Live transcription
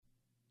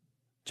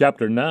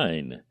Chapter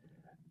 9.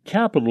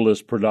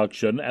 Capitalist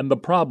Production and the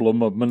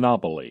Problem of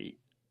Monopoly.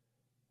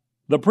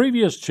 The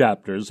previous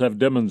chapters have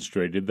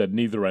demonstrated that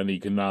neither an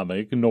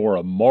economic nor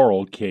a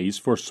moral case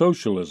for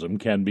socialism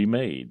can be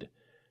made.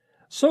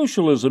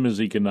 Socialism is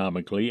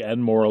economically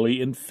and morally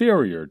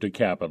inferior to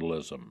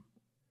capitalism.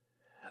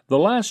 The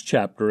last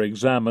chapter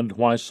examined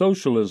why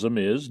socialism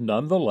is,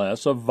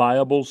 nonetheless, a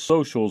viable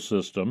social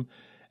system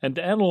and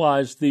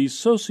analyzed the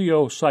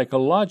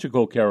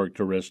socio-psychological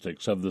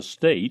characteristics of the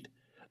state,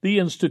 the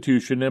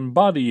institution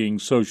embodying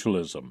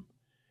socialism.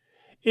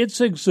 Its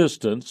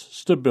existence,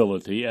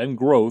 stability, and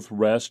growth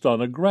rest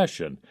on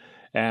aggression,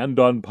 and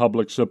on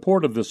public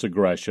support of this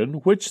aggression,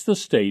 which the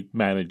state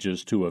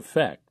manages to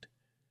effect.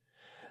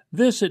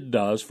 This it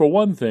does, for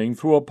one thing,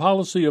 through a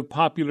policy of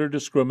popular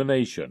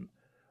discrimination,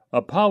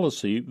 a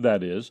policy,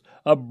 that is,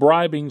 of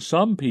bribing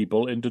some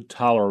people into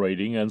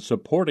tolerating and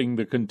supporting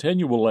the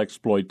continual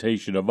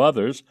exploitation of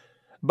others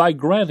by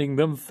granting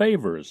them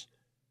favors,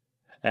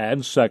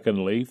 and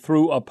secondly,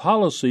 through a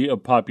policy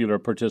of popular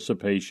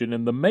participation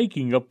in the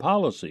making of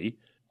policy,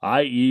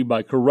 i.e.,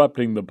 by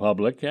corrupting the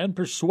public and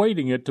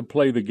persuading it to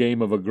play the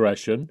game of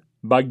aggression,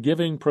 by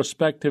giving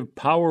prospective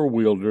power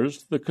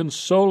wielders the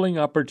consoling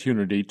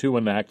opportunity to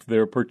enact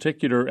their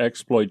particular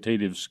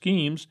exploitative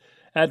schemes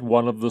at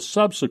one of the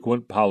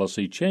subsequent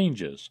policy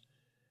changes.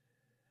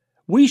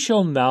 We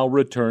shall now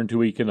return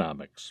to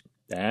economics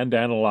and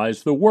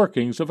analyze the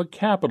workings of a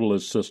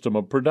capitalist system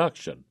of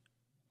production,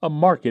 a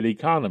market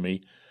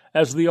economy,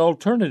 as the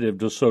alternative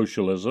to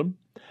socialism,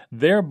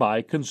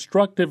 thereby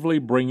constructively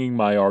bringing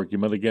my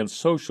argument against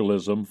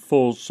socialism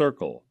full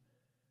circle.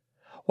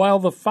 While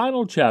the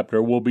final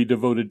chapter will be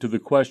devoted to the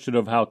question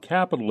of how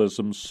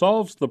capitalism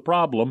solves the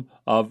problem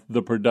of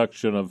the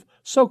production of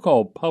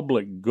so-called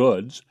public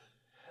goods,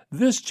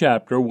 this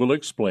chapter will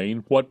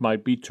explain what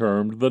might be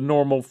termed the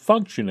normal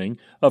functioning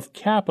of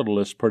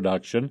capitalist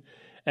production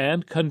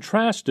and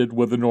contrast it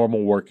with the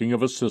normal working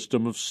of a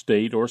system of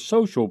state or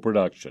social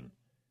production.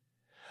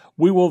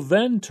 We will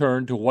then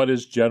turn to what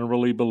is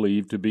generally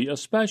believed to be a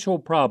special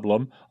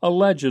problem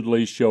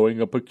allegedly showing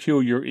a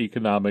peculiar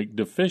economic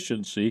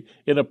deficiency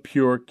in a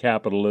pure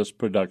capitalist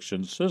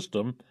production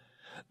system,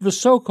 the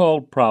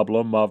so-called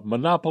problem of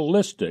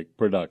monopolistic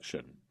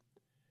production.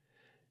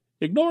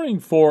 Ignoring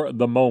for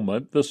the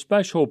moment the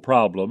special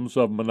problems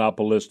of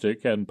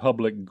monopolistic and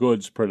public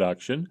goods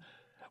production,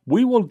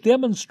 we will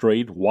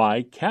demonstrate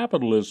why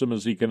capitalism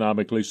is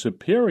economically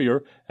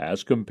superior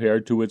as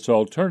compared to its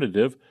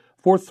alternative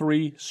for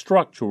three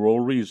structural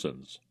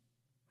reasons.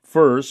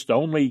 First,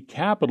 only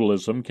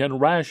capitalism can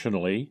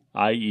rationally,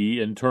 i.e.,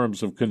 in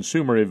terms of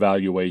consumer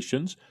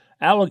evaluations,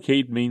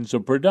 allocate means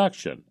of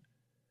production.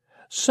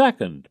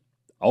 Second,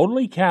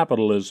 only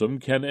capitalism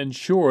can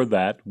ensure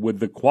that, with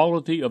the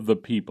quality of the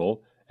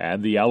people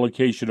and the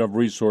allocation of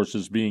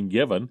resources being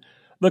given,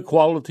 the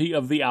quality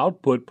of the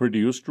output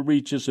produced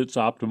reaches its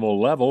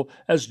optimal level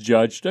as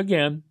judged,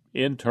 again,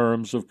 in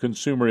terms of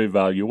consumer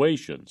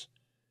evaluations.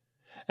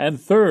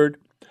 And third,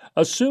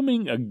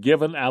 assuming a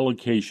given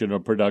allocation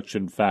of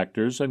production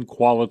factors and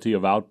quality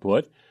of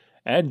output,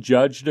 and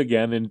judged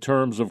again in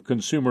terms of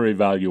consumer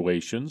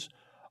evaluations,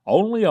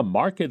 only a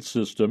market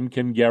system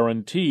can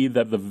guarantee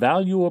that the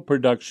value of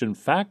production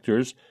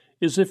factors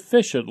is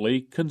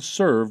efficiently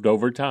conserved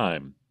over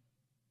time.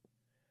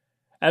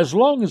 As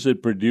long as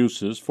it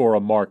produces for a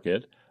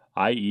market,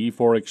 i.e.,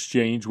 for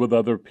exchange with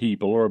other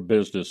people or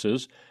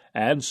businesses,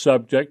 and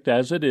subject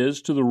as it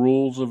is to the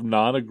rules of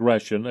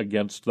non-aggression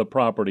against the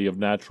property of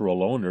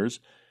natural owners,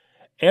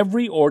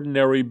 every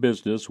ordinary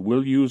business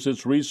will use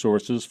its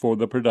resources for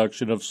the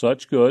production of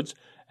such goods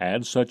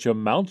and such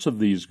amounts of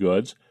these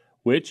goods,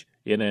 which,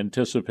 in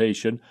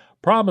anticipation,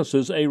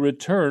 promises a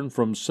return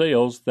from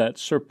sales that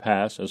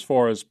surpass, as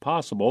far as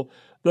possible,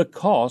 the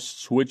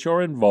costs which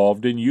are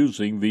involved in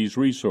using these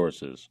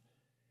resources.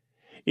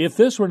 If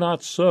this were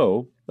not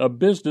so, a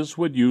business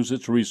would use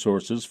its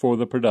resources for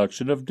the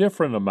production of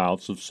different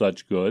amounts of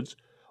such goods,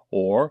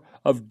 or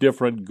of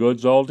different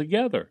goods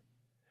altogether.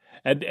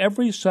 And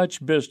every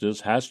such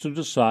business has to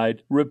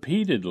decide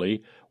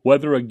repeatedly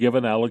whether a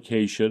given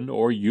allocation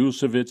or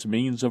use of its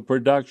means of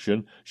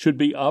production should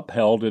be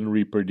upheld and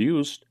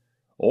reproduced,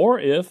 or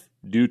if,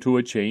 due to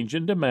a change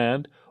in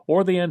demand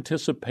or the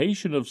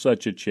anticipation of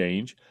such a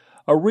change,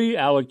 a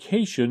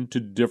reallocation to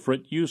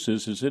different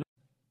uses is in.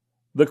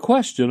 The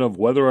question of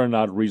whether or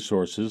not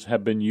resources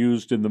have been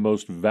used in the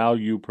most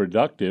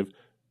value-productive,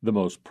 the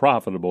most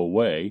profitable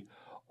way,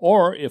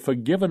 or if a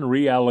given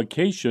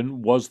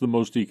reallocation was the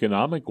most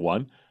economic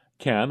one,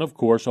 can, of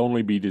course,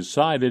 only be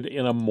decided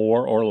in a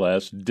more or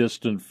less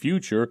distant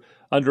future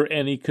under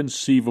any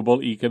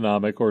conceivable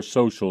economic or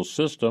social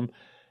system,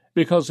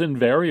 because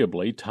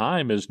invariably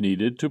time is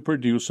needed to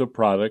produce a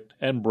product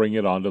and bring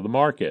it onto the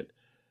market.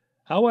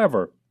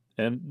 However,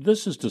 and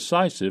this is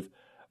decisive,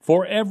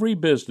 for every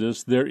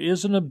business there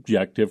is an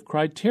objective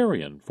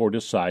criterion for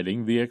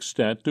deciding the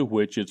extent to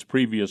which its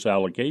previous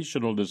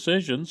allocational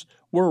decisions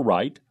were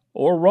right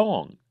or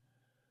wrong.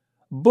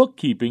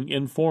 Bookkeeping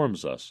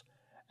informs us,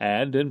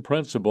 and in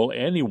principle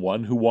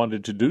anyone who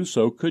wanted to do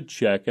so could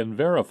check and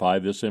verify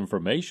this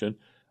information,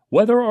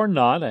 whether or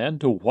not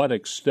and to what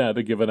extent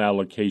a given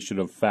allocation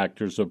of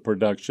factors of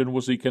production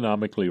was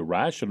economically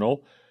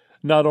rational,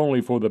 not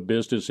only for the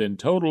business in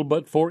total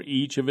but for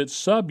each of its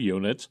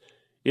subunits,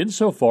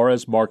 insofar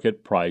as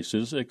market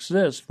prices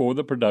exist for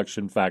the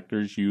production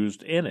factors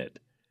used in it.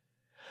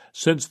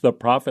 Since the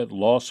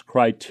profit-loss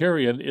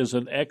criterion is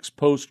an ex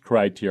post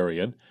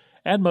criterion,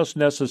 and must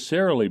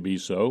necessarily be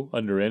so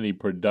under any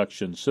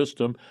production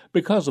system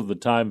because of the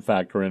time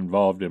factor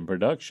involved in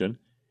production,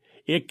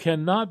 it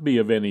cannot be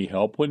of any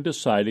help when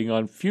deciding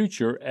on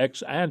future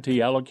ex ante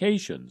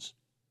allocations.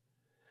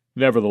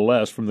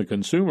 Nevertheless, from the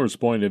consumer's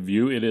point of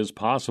view, it is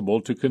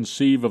possible to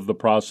conceive of the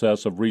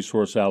process of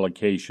resource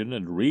allocation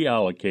and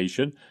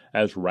reallocation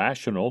as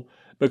rational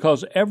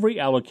because every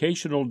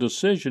allocational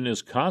decision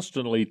is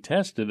constantly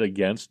tested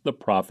against the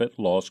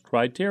profit-loss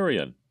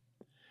criterion.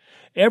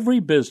 Every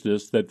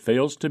business that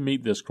fails to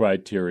meet this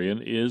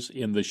criterion is,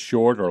 in the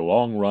short or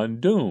long run,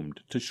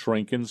 doomed to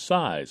shrink in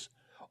size,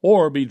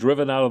 or be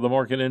driven out of the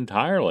market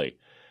entirely,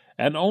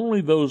 and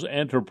only those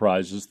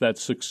enterprises that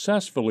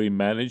successfully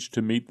manage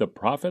to meet the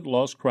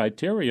profit-loss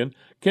criterion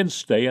can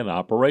stay in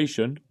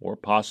operation or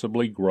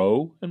possibly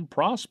grow and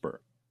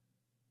prosper.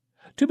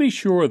 To be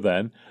sure,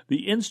 then,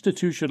 the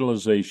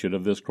institutionalization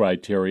of this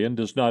criterion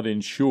does not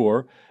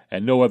ensure,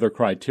 and no other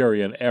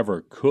criterion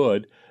ever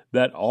could,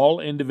 that all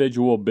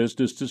individual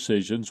business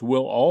decisions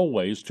will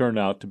always turn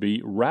out to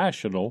be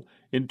rational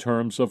in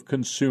terms of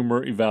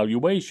consumer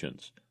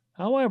evaluations.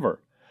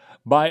 However,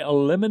 by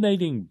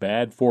eliminating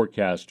bad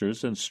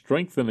forecasters and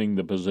strengthening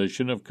the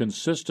position of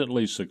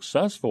consistently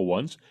successful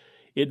ones,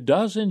 it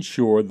does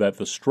ensure that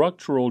the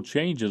structural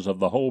changes of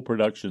the whole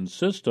production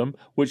system,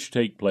 which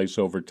take place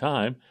over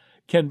time,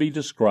 can be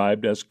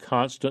described as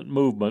constant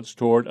movements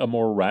toward a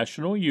more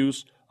rational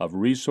use of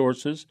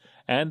resources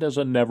and as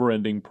a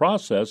never-ending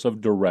process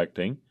of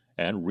directing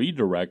and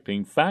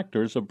redirecting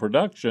factors of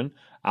production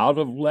out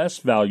of less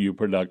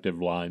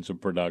value-productive lines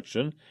of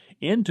production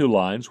into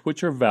lines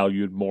which are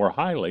valued more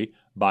highly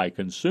by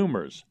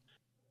consumers.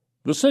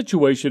 The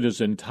situation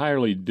is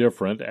entirely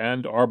different,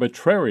 and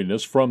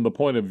arbitrariness from the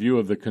point of view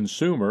of the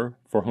consumer,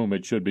 for whom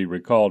it should be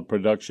recalled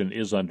production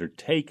is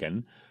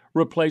undertaken,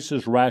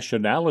 replaces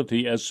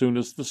rationality as soon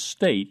as the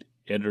state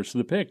enters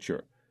the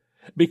picture,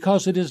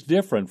 because it is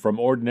different from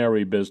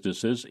ordinary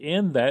businesses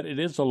in that it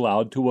is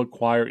allowed to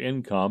acquire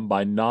income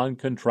by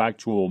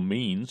non-contractual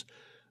means.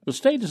 The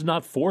state is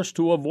not forced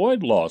to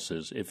avoid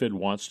losses if it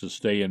wants to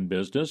stay in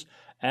business,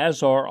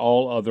 as are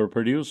all other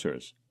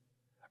producers.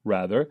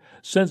 Rather,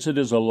 since it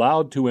is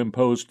allowed to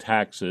impose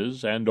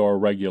taxes and/or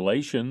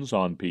regulations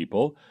on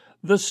people,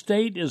 the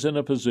state is in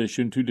a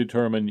position to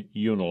determine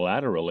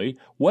unilaterally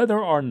whether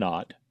or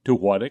not, to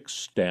what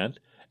extent,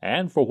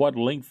 and for what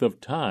length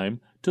of time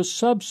to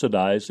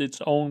subsidize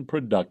its own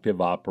productive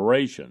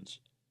operations.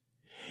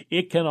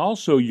 It can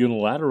also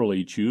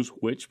unilaterally choose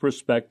which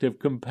prospective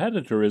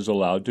competitor is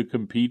allowed to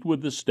compete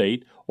with the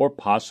state or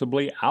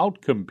possibly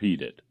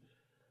outcompete it.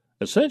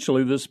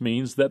 Essentially, this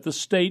means that the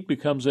state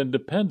becomes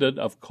independent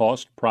of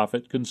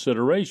cost-profit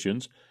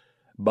considerations,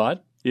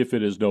 but if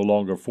it is no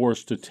longer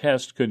forced to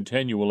test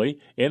continually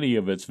any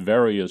of its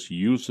various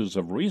uses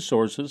of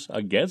resources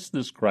against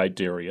this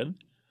criterion,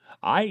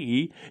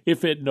 i.e.,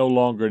 if it no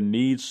longer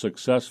needs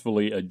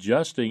successfully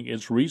adjusting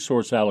its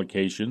resource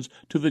allocations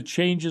to the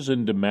changes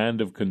in demand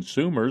of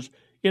consumers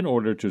in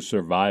order to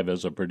survive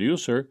as a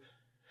producer,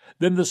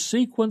 then the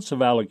sequence of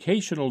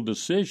allocational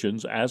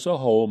decisions as a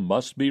whole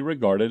must be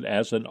regarded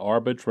as an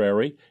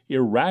arbitrary,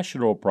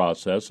 irrational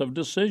process of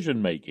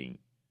decision-making.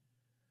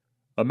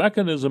 A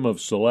mechanism of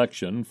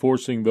selection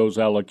forcing those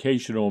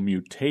allocational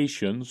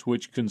mutations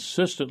which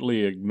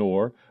consistently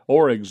ignore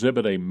or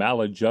exhibit a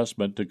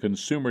maladjustment to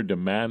consumer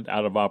demand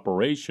out of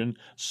operation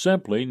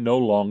simply no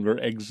longer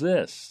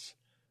exists.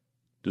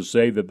 To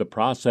say that the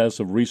process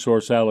of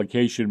resource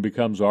allocation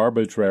becomes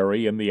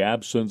arbitrary in the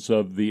absence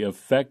of the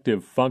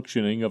effective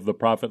functioning of the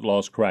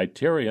profit-loss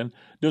criterion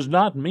does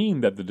not mean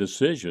that the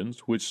decisions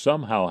which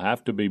somehow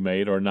have to be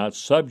made are not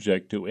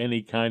subject to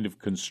any kind of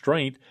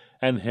constraint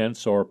and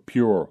hence are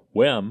pure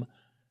whim.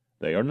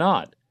 They are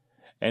not,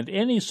 and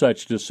any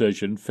such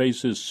decision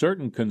faces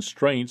certain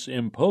constraints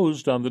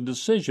imposed on the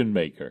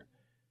decision-maker.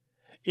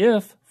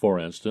 If, for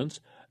instance,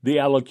 the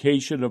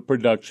allocation of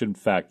production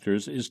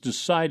factors is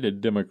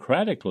decided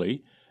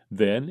democratically,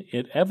 then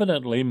it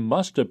evidently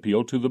must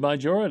appeal to the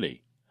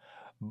majority.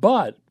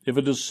 But if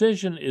a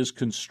decision is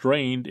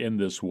constrained in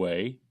this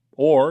way,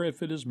 or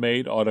if it is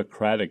made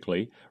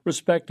autocratically,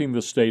 respecting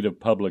the state of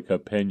public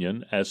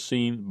opinion as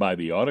seen by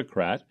the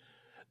autocrat,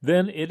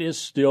 then it is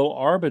still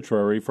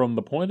arbitrary from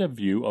the point of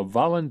view of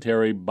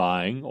voluntary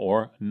buying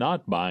or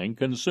not buying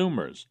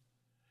consumers.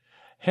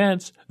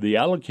 Hence, the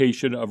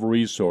allocation of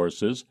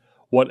resources,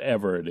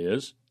 whatever it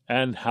is,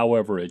 and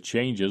however it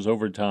changes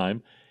over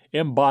time,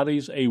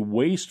 embodies a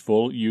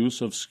wasteful use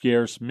of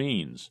scarce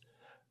means.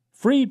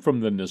 Freed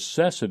from the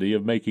necessity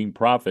of making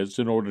profits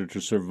in order to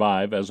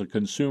survive as a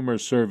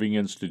consumer-serving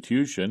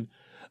institution,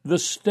 the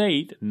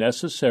state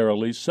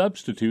necessarily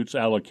substitutes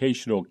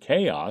allocational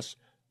chaos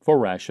for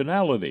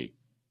rationality.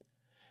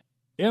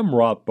 M.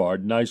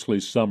 Rothbard nicely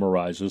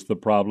summarizes the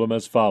problem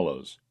as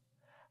follows.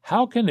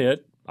 How can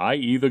it,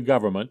 i.e. the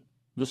government,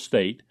 the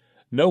state,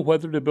 know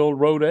whether to build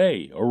Road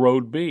A or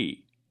Road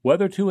B,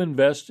 whether to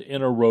invest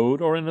in a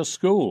road or in a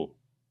school?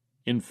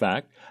 In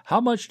fact,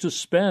 how much to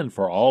spend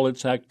for all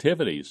its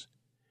activities?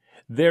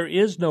 There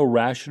is no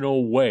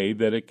rational way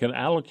that it can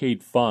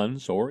allocate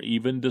funds or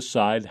even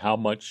decide how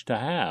much to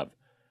have.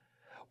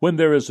 When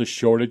there is a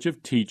shortage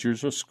of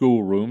teachers or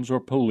schoolrooms or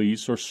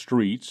police or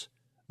streets,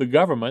 the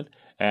government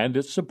and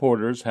its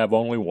supporters have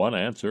only one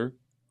answer: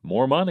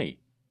 more money.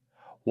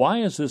 Why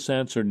is this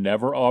answer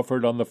never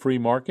offered on the free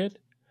market?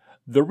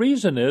 The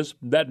reason is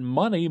that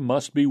money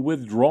must be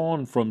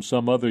withdrawn from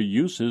some other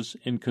uses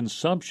in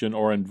consumption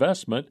or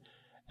investment,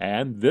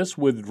 and this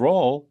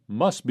withdrawal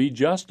must be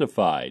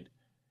justified.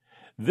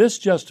 This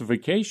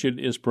justification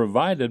is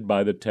provided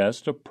by the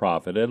test of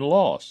profit and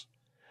loss,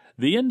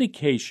 the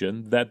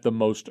indication that the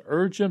most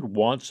urgent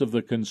wants of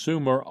the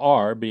consumer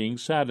are being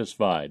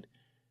satisfied.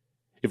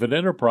 If an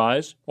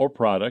enterprise or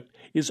product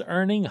is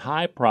earning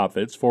high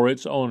profits for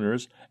its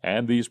owners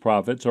and these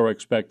profits are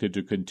expected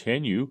to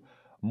continue,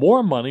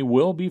 more money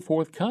will be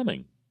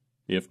forthcoming.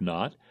 If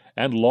not,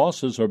 and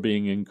losses are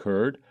being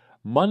incurred,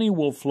 money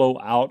will flow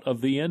out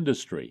of the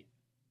industry.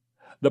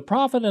 The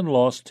profit and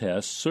loss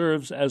test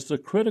serves as the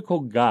critical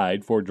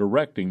guide for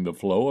directing the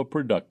flow of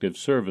productive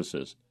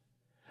services.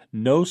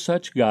 No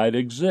such guide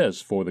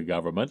exists for the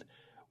government,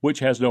 which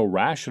has no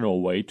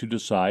rational way to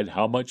decide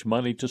how much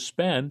money to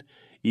spend,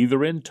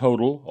 either in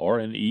total or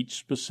in each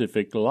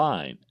specific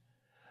line.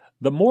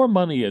 The more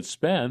money it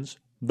spends,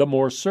 the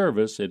more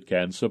service it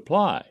can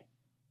supply.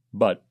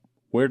 But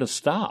where to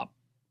stop?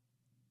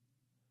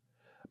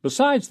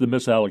 Besides the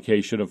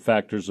misallocation of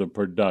factors of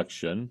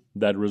production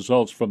that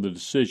results from the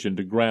decision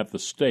to grant the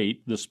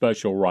state the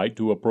special right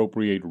to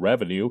appropriate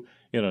revenue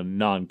in a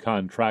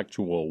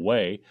non-contractual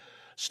way,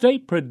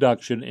 state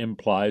production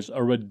implies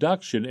a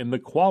reduction in the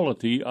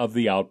quality of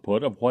the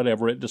output of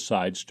whatever it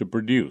decides to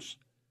produce.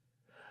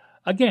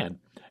 Again,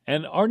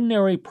 an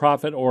ordinary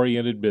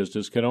profit-oriented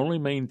business can only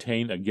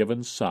maintain a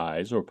given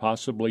size or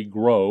possibly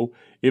grow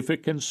if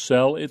it can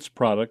sell its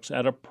products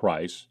at a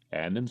price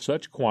and in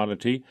such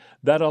quantity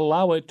that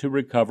allow it to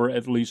recover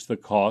at least the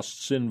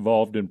costs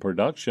involved in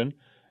production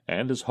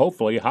and is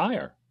hopefully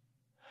higher.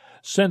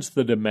 Since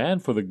the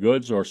demand for the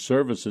goods or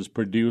services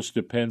produced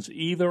depends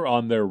either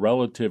on their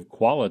relative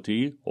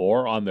quality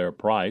or on their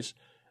price,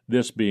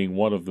 this being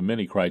one of the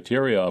many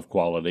criteria of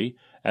quality,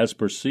 as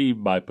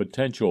perceived by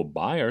potential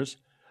buyers,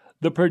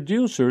 the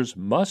producers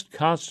must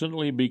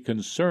constantly be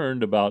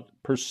concerned about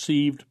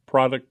perceived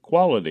product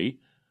quality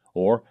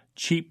or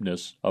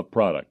cheapness of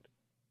product.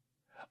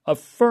 A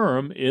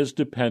firm is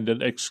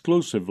dependent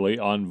exclusively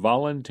on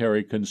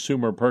voluntary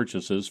consumer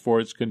purchases for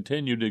its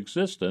continued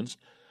existence,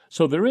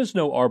 so there is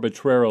no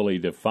arbitrarily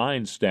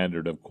defined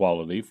standard of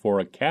quality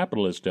for a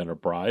capitalist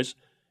enterprise,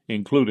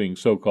 including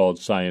so-called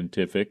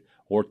scientific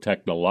or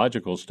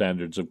technological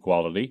standards of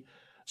quality,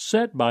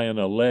 set by an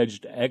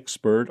alleged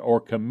expert or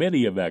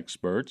committee of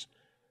experts.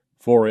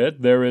 For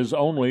it, there is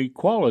only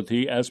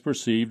quality as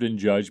perceived and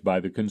judged by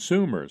the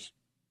consumers.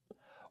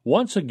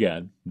 Once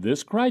again,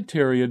 this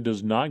criterion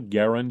does not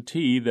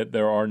guarantee that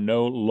there are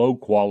no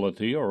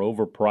low-quality or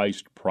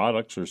overpriced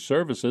products or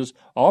services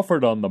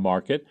offered on the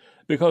market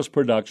because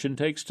production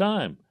takes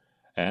time,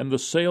 and the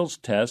sales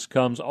test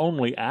comes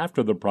only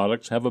after the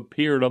products have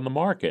appeared on the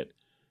market.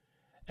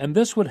 And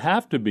this would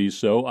have to be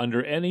so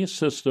under any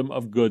system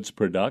of goods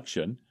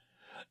production.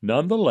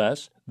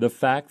 Nonetheless, the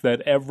fact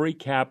that every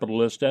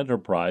capitalist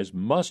enterprise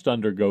must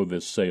undergo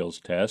this sales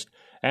test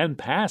and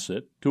pass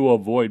it to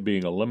avoid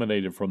being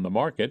eliminated from the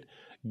market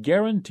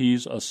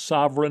guarantees a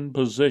sovereign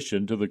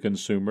position to the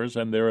consumers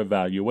and their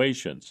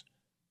evaluations.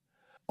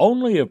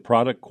 Only if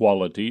product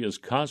quality is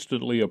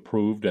constantly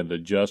approved and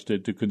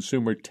adjusted to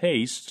consumer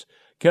tastes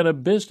can a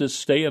business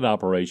stay in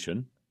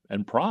operation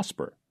and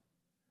prosper.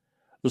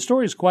 The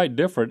story is quite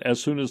different as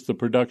soon as the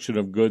production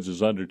of goods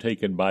is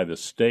undertaken by the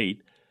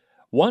state.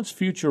 Once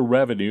future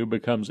revenue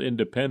becomes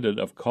independent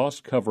of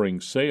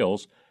cost-covering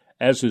sales,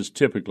 as is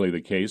typically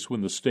the case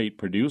when the state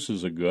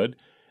produces a good,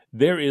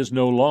 there is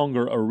no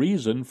longer a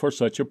reason for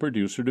such a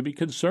producer to be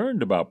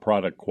concerned about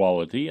product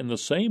quality in the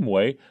same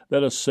way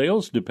that a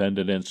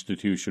sales-dependent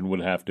institution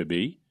would have to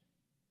be.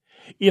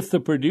 If the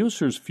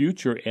producer's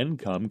future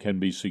income can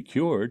be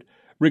secured,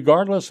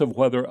 regardless of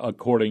whether,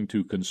 according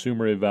to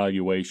consumer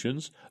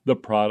evaluations, the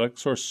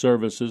products or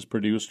services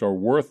produced are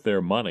worth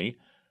their money,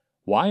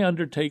 why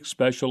undertake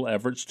special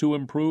efforts to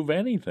improve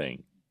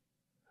anything?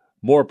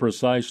 More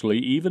precisely,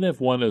 even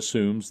if one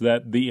assumes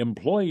that the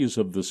employees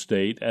of the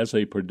state as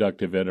a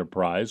productive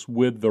enterprise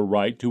with the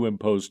right to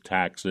impose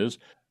taxes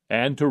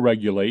and to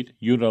regulate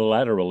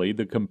unilaterally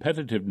the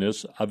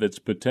competitiveness of its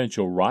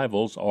potential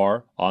rivals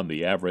are, on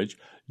the average,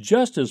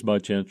 just as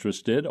much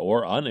interested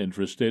or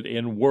uninterested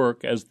in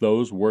work as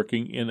those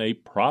working in a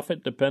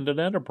profit-dependent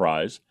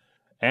enterprise,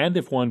 And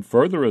if one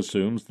further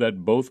assumes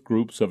that both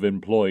groups of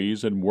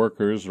employees and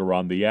workers are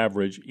on the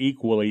average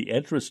equally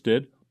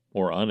interested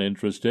or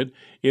uninterested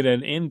in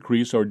an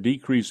increase or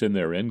decrease in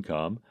their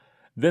income,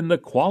 then the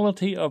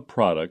quality of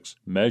products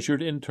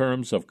measured in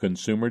terms of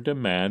consumer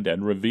demand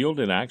and revealed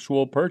in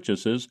actual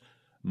purchases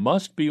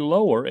must be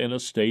lower in a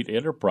state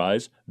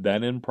enterprise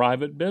than in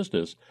private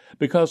business,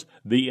 because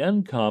the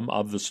income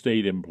of the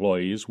state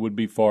employees would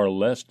be far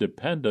less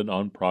dependent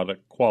on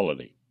product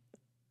quality.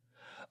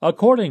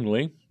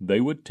 Accordingly,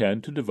 they would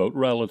tend to devote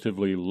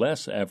relatively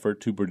less effort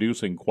to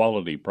producing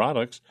quality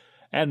products,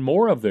 and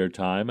more of their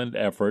time and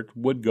effort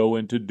would go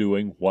into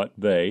doing what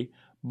they,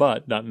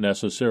 but not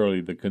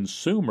necessarily the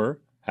consumer,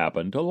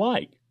 happen to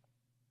like.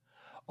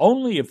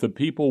 Only if the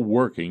people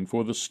working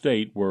for the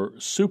state were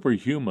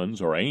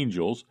superhumans or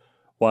angels,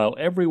 while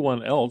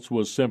everyone else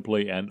was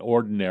simply an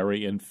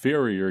ordinary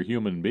inferior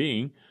human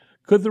being,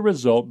 could the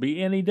result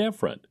be any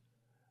different.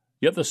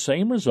 Yet the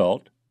same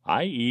result,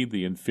 i.e.,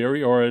 the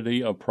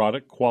inferiority of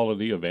product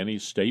quality of any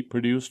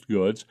state-produced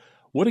goods,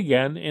 would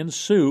again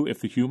ensue if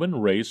the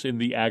human race in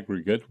the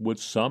aggregate would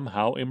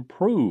somehow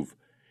improve.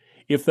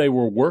 If they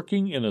were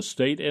working in a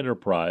state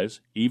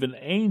enterprise, even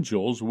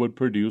angels would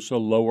produce a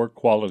lower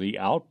quality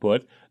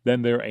output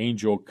than their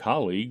angel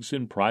colleagues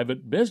in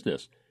private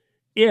business,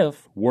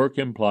 if work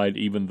implied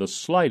even the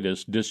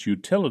slightest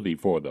disutility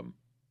for them.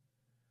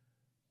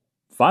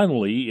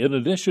 Finally, in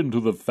addition to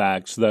the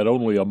facts that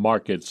only a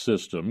market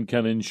system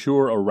can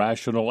ensure a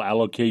rational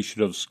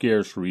allocation of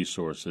scarce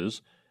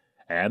resources,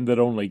 and that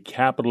only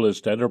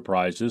capitalist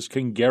enterprises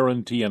can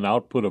guarantee an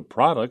output of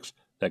products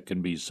that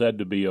can be said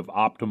to be of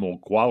optimal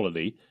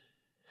quality,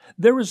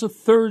 there is a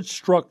third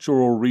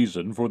structural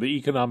reason for the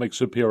economic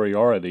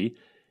superiority,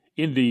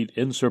 indeed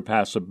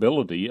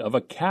insurpassability, of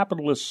a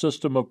capitalist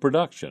system of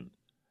production.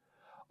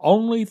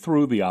 Only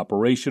through the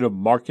operation of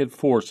market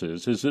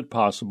forces is it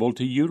possible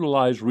to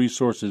utilize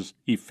resources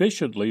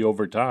efficiently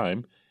over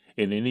time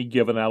in any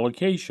given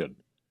allocation,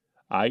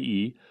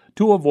 i.e.,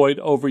 to avoid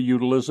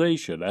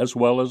overutilization as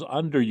well as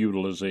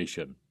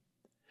underutilization.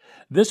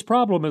 This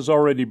problem has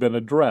already been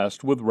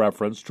addressed with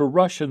reference to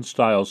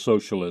Russian-style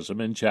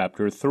socialism in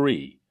Chapter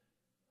 3.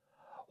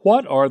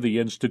 What are the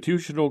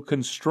institutional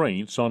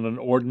constraints on an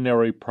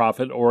ordinary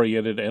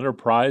profit-oriented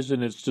enterprise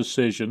in its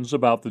decisions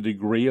about the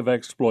degree of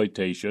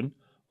exploitation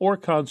or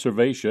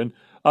conservation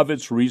of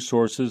its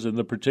resources in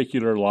the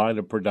particular line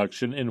of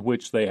production in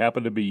which they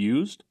happen to be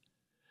used?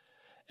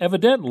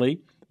 Evidently,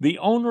 the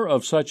owner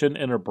of such an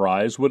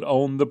enterprise would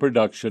own the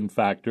production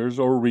factors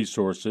or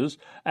resources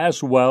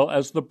as well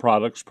as the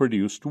products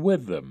produced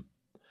with them.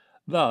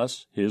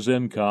 Thus, his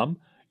income,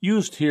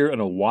 used here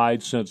in a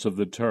wide sense of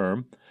the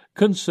term,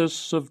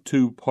 consists of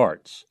two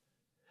parts: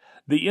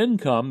 the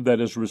income that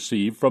is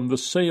received from the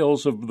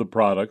sales of the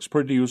products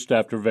produced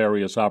after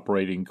various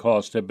operating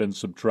costs have been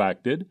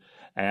subtracted,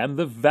 and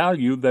the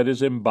value that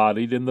is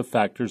embodied in the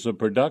factors of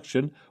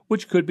production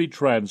which could be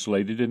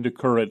translated into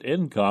current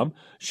income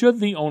should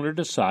the owner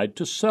decide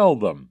to sell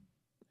them.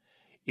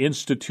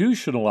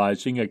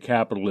 Institutionalizing a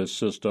capitalist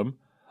system,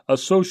 a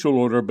social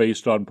order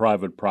based on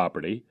private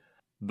property,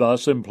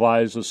 thus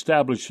implies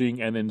establishing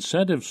an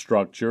incentive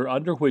structure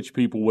under which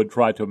people would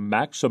try to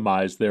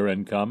maximize their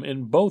income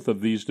in both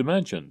of these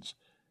dimensions.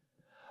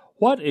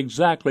 What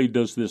exactly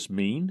does this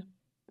mean?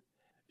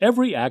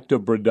 Every act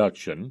of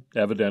production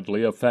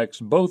evidently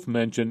affects both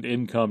mentioned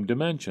income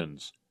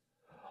dimensions.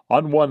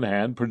 On one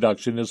hand,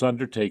 production is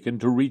undertaken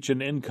to reach an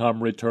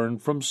income return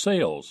from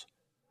sales.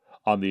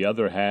 On the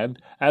other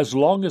hand, as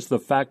long as the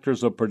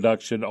factors of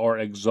production are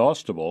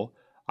exhaustible,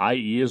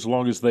 i.e., as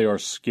long as they are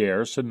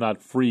scarce and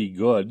not free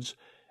goods,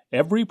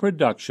 every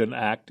production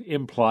act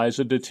implies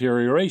a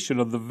deterioration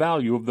of the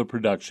value of the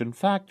production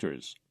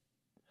factors.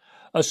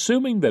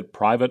 Assuming that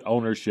private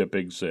ownership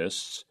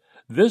exists,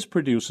 this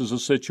produces a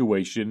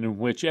situation in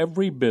which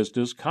every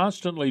business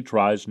constantly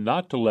tries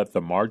not to let the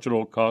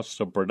marginal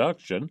costs of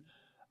production,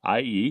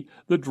 i.e.,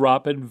 the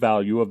drop in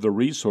value of the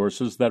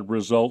resources that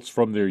results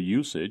from their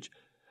usage,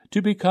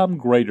 to become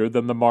greater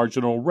than the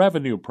marginal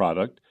revenue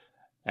product,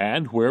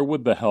 and where,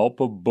 with the help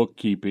of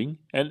bookkeeping,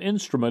 an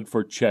instrument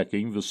for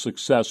checking the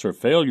success or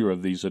failure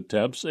of these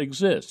attempts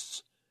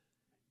exists.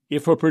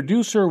 If a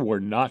producer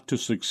were not to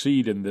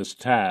succeed in this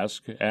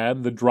task,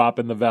 and the drop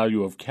in the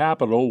value of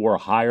capital were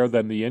higher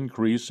than the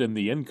increase in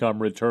the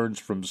income returns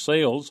from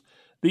sales,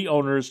 the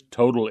owner's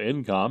total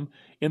income,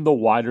 in the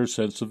wider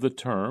sense of the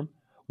term,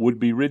 would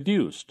be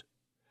reduced.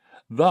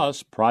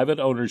 Thus, private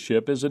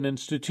ownership is an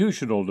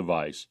institutional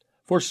device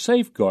for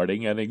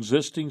safeguarding an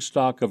existing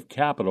stock of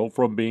capital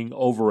from being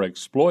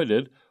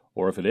overexploited,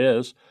 or if it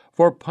is,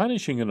 for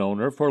punishing an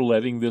owner for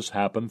letting this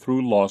happen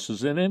through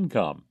losses in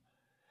income.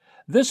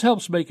 This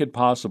helps make it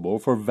possible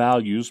for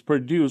values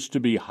produced to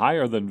be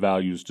higher than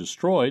values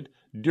destroyed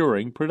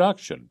during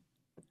production.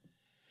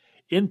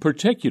 In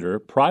particular,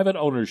 private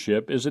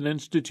ownership is an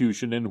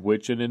institution in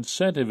which an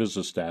incentive is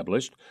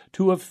established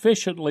to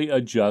efficiently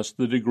adjust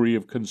the degree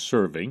of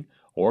conserving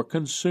or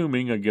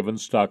consuming a given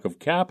stock of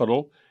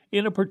capital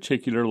in a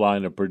particular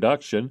line of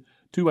production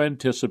to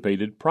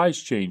anticipated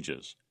price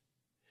changes.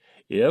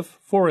 If,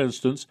 for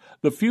instance,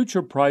 the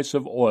future price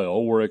of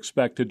oil were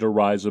expected to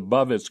rise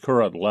above its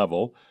current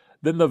level,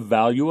 then the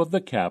value of the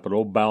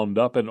capital bound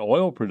up in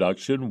oil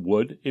production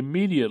would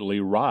immediately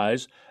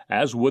rise,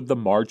 as would the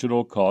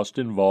marginal cost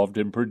involved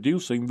in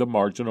producing the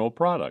marginal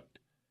product.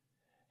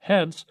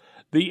 Hence,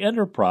 the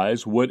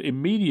enterprise would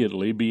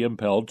immediately be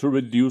impelled to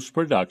reduce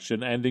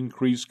production and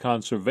increase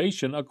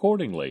conservation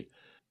accordingly,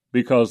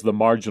 because the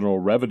marginal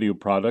revenue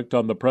product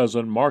on the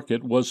present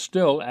market was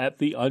still at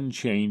the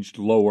unchanged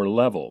lower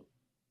level.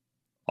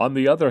 On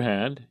the other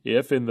hand,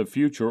 if in the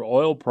future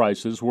oil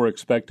prices were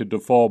expected to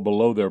fall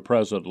below their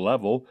present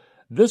level,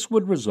 this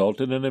would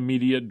result in an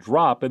immediate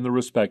drop in the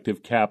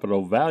respective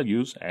capital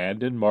values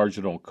and in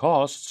marginal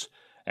costs,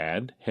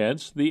 and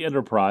hence the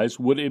enterprise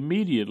would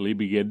immediately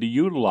begin to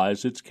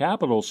utilize its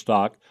capital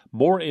stock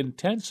more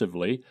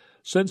intensively,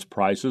 since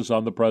prices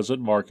on the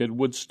present market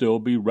would still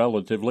be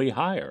relatively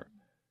higher.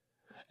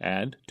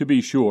 And, to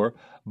be sure,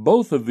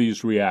 both of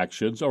these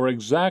reactions are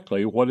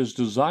exactly what is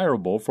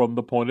desirable from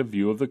the point of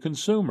view of the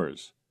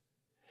consumers.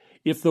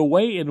 If the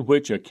way in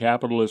which a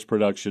capitalist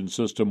production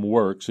system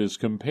works is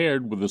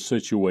compared with the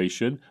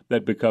situation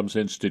that becomes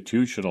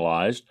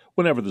institutionalized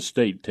whenever the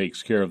state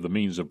takes care of the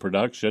means of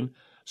production,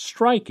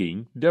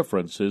 striking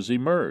differences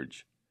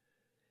emerge.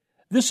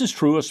 This is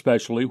true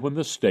especially when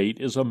the state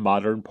is a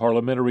modern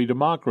parliamentary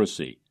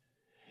democracy.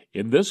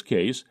 In this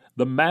case,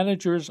 the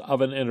managers of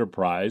an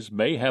enterprise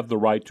may have the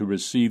right to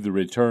receive the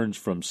returns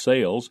from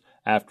sales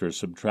after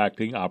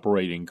subtracting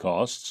operating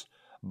costs,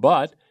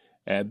 but,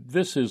 and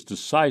this is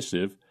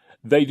decisive,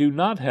 they do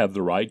not have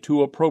the right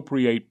to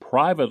appropriate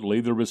privately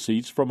the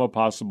receipts from a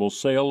possible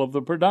sale of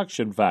the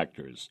production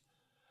factors.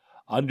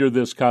 Under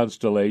this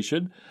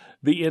constellation,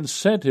 the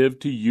incentive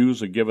to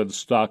use a given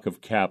stock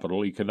of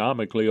capital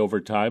economically over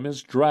time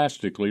is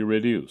drastically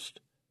reduced.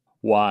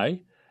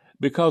 Why?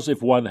 Because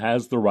if one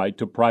has the right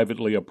to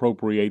privately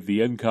appropriate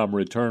the income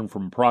return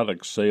from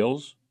product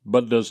sales,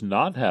 but does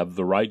not have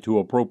the right to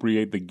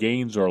appropriate the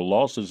gains or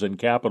losses in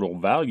capital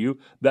value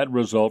that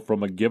result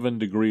from a given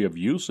degree of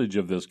usage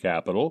of this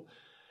capital,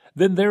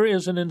 then there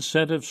is an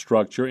incentive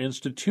structure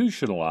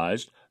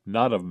institutionalized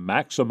not of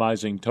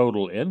maximizing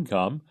total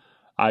income,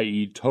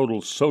 i.e.,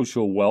 total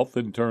social wealth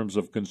in terms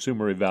of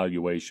consumer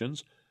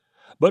evaluations,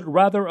 but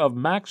rather of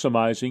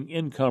maximizing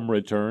income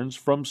returns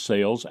from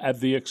sales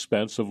at the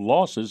expense of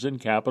losses in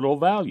capital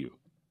value.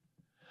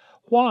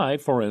 Why,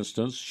 for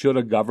instance, should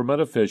a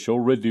government official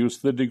reduce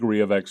the degree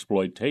of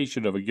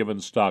exploitation of a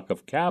given stock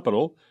of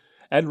capital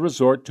and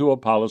resort to a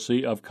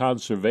policy of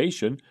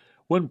conservation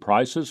when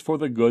prices for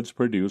the goods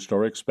produced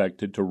are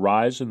expected to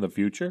rise in the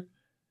future?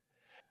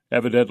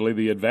 Evidently,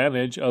 the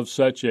advantage of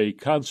such a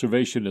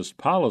conservationist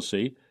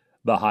policy,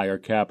 the higher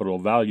capital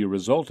value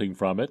resulting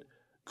from it,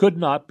 could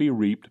not be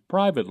reaped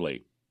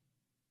privately.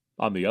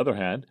 On the other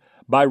hand,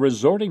 by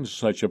resorting to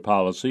such a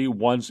policy,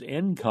 one's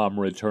income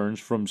returns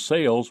from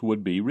sales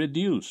would be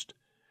reduced,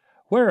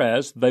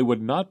 whereas they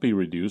would not be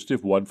reduced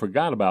if one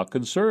forgot about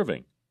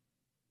conserving.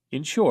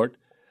 In short,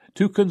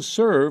 to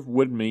conserve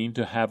would mean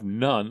to have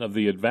none of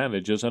the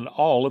advantages and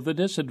all of the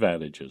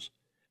disadvantages.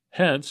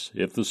 Hence,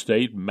 if the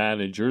state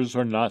managers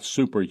are not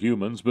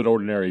superhumans but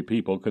ordinary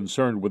people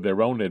concerned with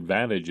their own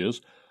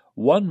advantages,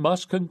 one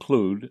must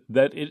conclude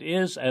that it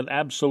is an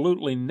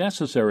absolutely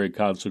necessary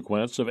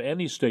consequence of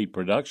any state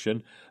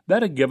production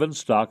that a given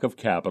stock of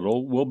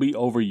capital will be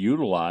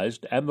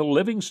overutilized and the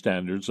living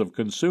standards of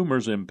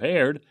consumers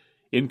impaired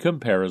in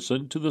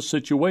comparison to the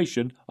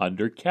situation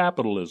under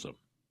capitalism.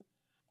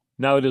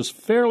 Now, it is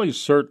fairly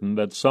certain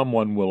that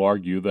someone will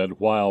argue that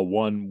while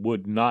one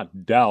would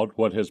not doubt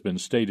what has been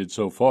stated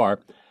so far,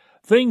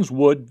 things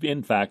would,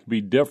 in fact,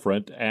 be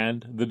different,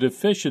 and the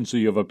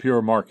deficiency of a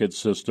pure market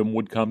system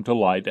would come to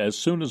light as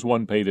soon as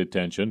one paid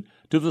attention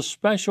to the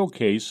special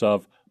case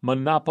of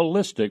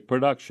monopolistic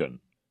production.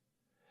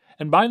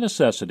 And by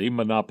necessity,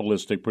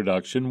 monopolistic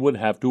production would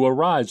have to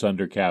arise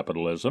under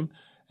capitalism,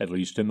 at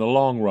least in the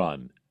long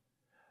run.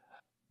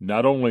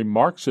 Not only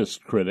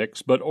Marxist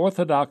critics, but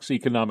orthodox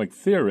economic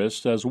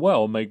theorists as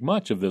well make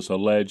much of this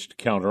alleged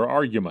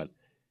counter-argument.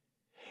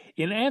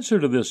 In answer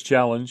to this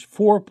challenge,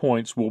 4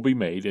 points will be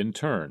made in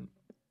turn.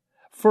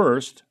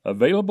 First,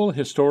 available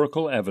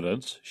historical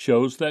evidence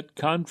shows that,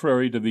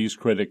 contrary to these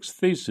critics'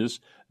 thesis,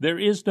 there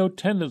is no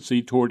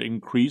tendency toward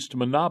increased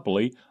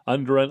monopoly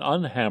under an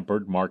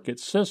unhampered market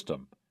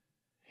system.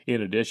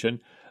 In addition,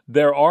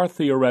 there are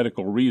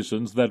theoretical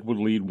reasons that would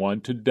lead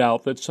one to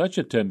doubt that such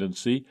a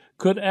tendency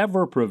could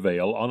ever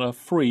prevail on a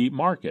free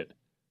market.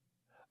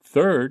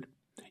 Third,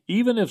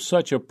 even if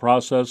such a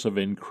process of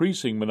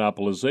increasing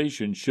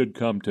monopolization should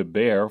come to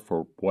bear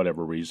for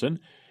whatever reason,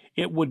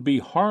 it would be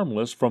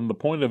harmless from the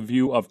point of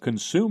view of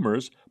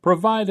consumers,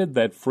 provided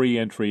that free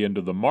entry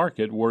into the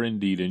market were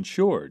indeed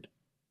ensured.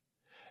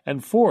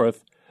 And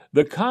fourth,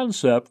 the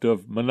concept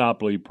of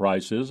monopoly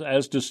prices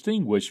as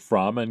distinguished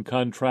from and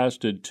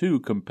contrasted to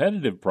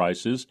competitive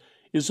prices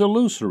is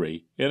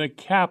illusory in a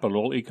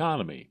capital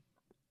economy.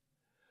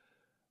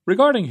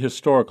 Regarding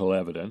historical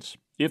evidence,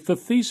 if the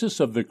thesis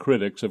of the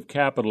critics of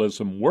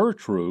capitalism were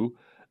true,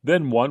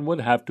 then one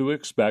would have to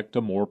expect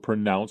a more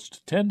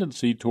pronounced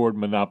tendency toward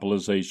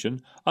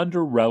monopolization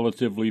under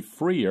relatively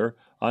freer,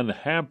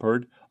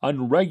 unhampered,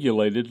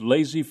 unregulated,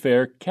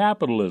 laissez-faire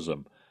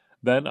capitalism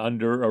than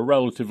under a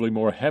relatively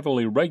more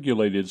heavily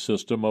regulated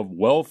system of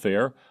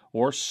welfare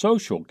or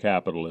social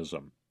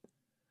capitalism.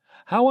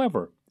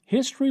 However,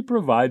 history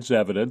provides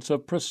evidence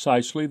of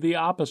precisely the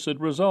opposite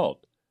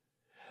result.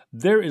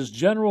 There is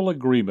general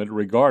agreement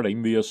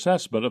regarding the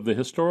assessment of the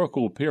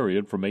historical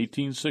period from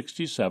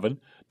 1867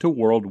 to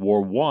World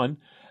War I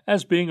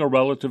as being a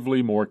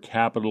relatively more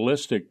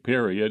capitalistic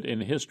period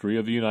in history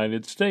of the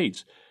United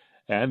States,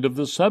 and of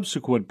the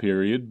subsequent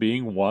period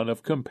being one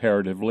of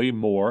comparatively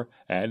more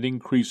and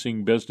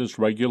increasing business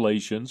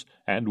regulations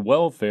and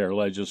welfare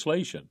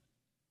legislation.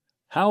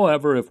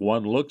 However, if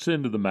one looks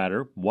into the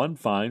matter, one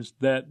finds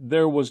that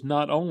there was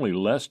not only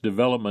less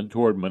development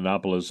toward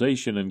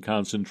monopolization and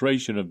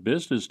concentration of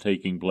business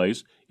taking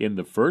place in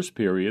the first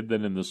period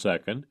than in the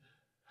second,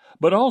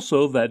 but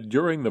also that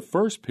during the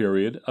first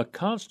period a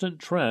constant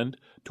trend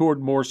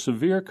toward more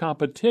severe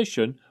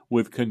competition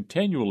with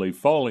continually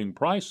falling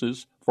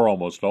prices for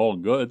almost all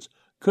goods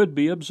could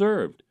be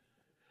observed.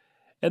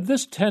 And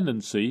this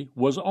tendency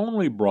was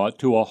only brought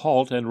to a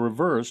halt and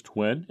reversed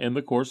when, in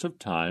the course of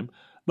time,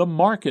 the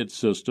market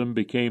system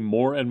became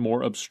more and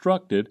more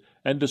obstructed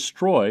and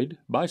destroyed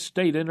by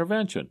state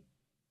intervention.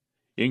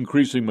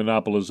 Increasing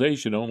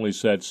monopolization only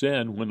sets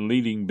in when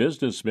leading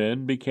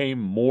businessmen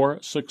became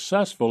more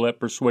successful at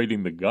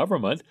persuading the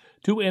government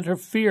to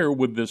interfere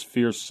with this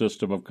fierce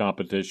system of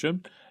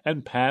competition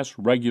and pass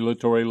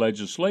regulatory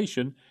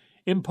legislation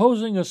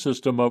imposing a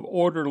system of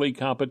orderly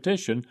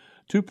competition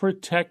to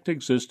protect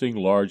existing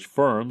large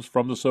firms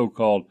from the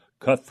so-called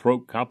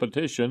cutthroat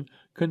competition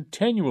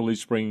continually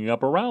springing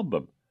up around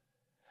them.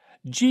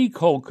 G.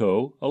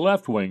 Kolko, a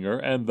left-winger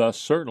and thus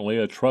certainly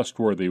a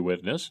trustworthy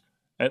witness,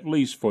 at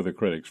least for the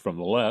critics from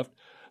the left,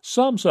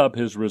 sums up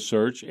his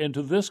research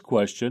into this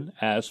question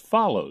as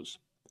follows.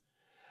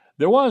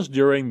 There was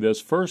during this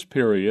first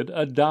period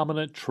a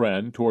dominant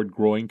trend toward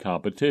growing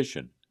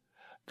competition.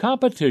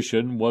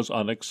 Competition was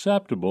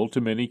unacceptable to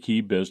many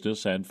key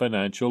business and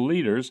financial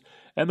leaders,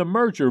 and the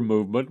merger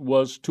movement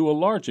was to a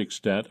large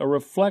extent a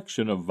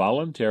reflection of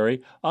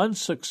voluntary,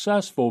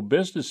 unsuccessful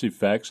business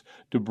effects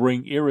to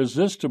bring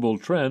irresistible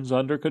trends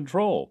under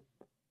control.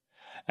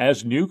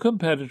 As new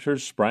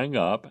competitors sprang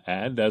up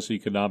and as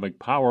economic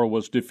power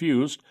was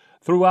diffused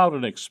throughout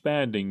an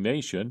expanding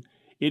nation,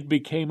 it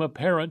became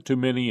apparent to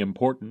many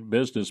important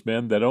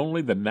businessmen that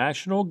only the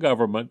national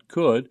government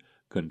could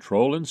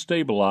control and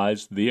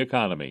stabilize the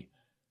economy.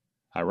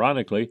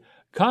 Ironically,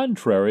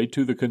 contrary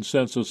to the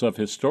consensus of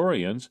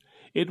historians,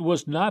 it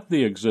was not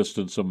the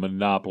existence of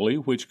monopoly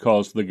which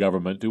caused the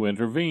government to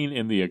intervene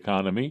in the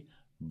economy,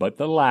 but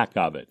the lack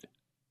of it.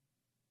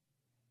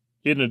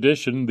 In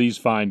addition, these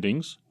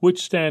findings,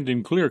 which stand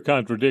in clear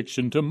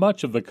contradiction to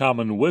much of the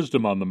common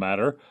wisdom on the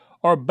matter,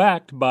 are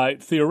backed by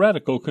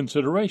theoretical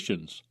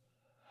considerations.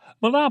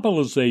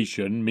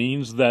 Monopolization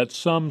means that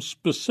some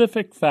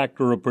specific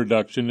factor of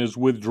production is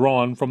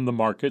withdrawn from the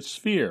market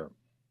sphere.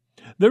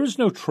 There is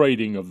no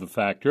trading of the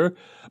factor,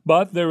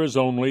 but there is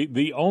only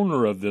the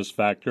owner of this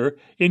factor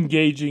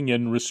engaging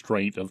in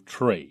restraint of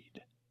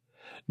trade.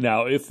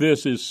 Now, if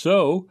this is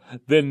so,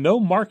 then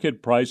no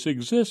market price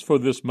exists for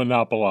this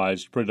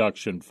monopolized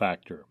production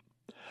factor.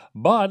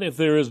 But if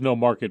there is no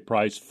market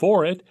price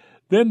for it,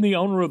 then the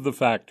owner of the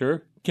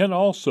factor can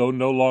also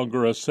no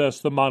longer assess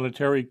the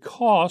monetary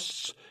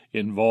costs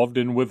involved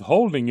in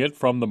withholding it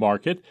from the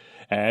market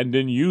and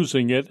in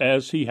using it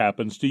as he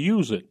happens to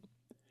use it.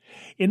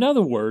 In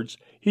other words,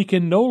 he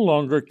can no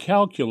longer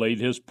calculate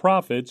his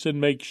profits and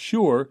make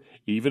sure,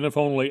 even if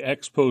only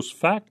ex post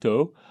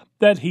facto,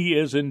 that he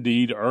is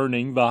indeed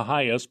earning the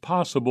highest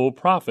possible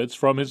profits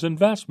from his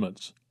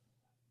investments.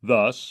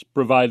 Thus,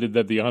 provided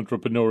that the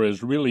entrepreneur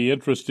is really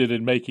interested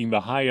in making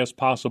the highest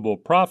possible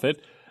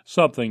profit,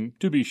 something,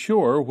 to be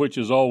sure, which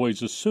is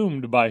always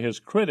assumed by his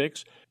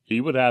critics, he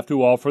would have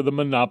to offer the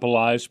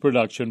monopolized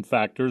production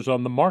factors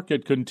on the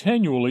market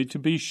continually to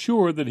be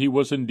sure that he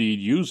was indeed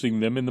using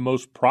them in the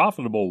most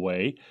profitable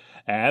way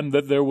and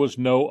that there was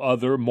no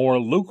other more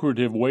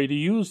lucrative way to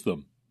use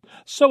them,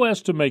 so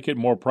as to make it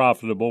more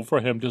profitable for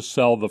him to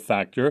sell the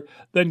factor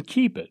than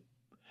keep it.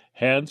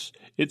 Hence,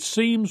 it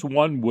seems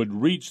one would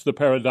reach the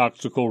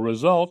paradoxical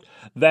result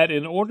that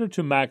in order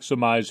to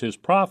maximize his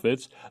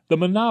profits, the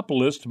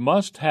monopolist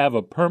must have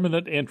a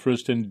permanent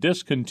interest in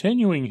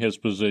discontinuing his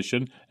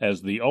position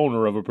as the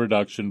owner of a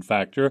production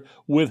factor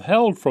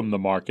withheld from the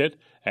market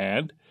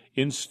and,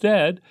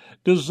 instead,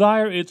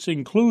 desire its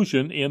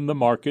inclusion in the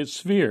market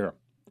sphere.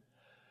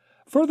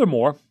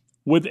 Furthermore,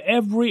 with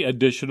every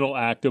additional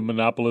act of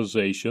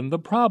monopolization, the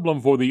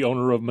problem for the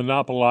owner of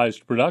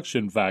monopolized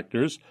production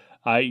factors,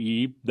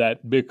 i.e.,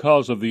 that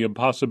because of the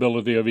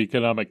impossibility of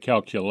economic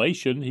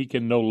calculation, he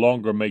can no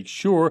longer make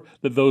sure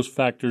that those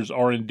factors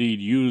are indeed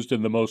used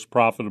in the most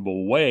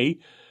profitable way,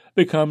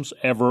 becomes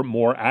ever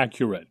more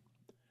accurate.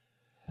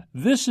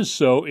 This is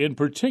so in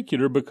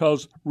particular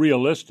because,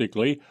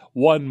 realistically,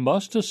 one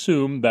must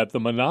assume that the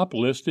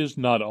monopolist is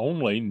not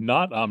only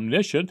not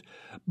omniscient,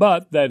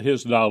 but that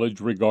his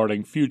knowledge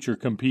regarding future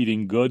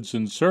competing goods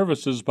and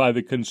services by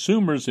the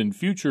consumers in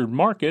future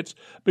markets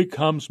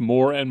becomes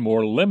more and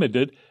more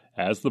limited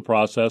as the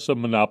process of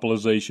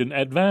monopolization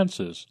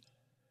advances.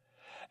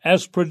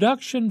 As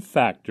production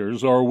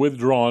factors are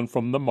withdrawn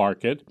from the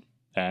market,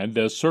 and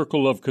as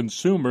circle of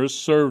consumers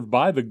served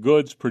by the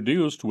goods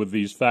produced with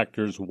these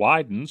factors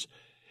widens,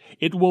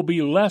 it will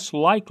be less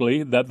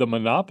likely that the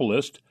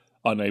monopolist,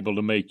 unable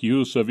to make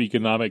use of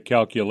economic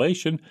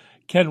calculation,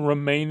 can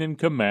remain in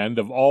command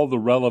of all the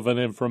relevant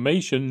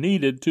information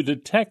needed to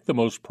detect the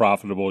most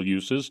profitable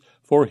uses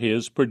for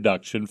his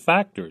production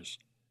factors.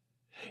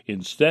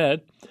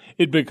 Instead,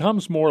 it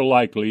becomes more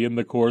likely in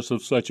the course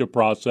of such a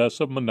process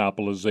of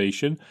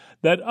monopolization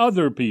that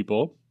other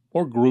people,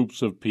 or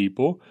groups of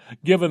people,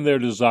 given their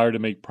desire to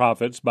make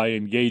profits by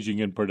engaging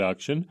in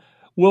production,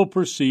 will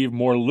perceive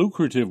more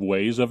lucrative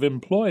ways of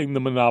employing the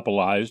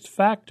monopolized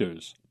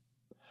factors.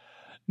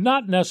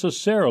 Not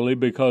necessarily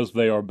because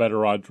they are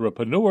better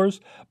entrepreneurs,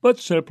 but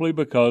simply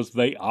because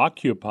they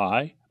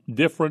occupy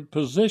different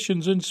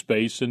positions in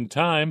space and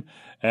time,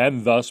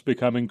 and thus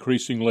become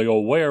increasingly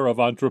aware of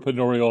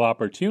entrepreneurial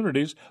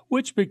opportunities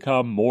which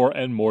become more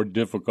and more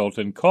difficult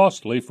and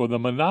costly for the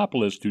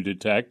monopolist to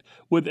detect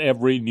with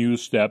every new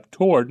step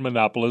toward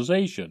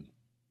monopolization.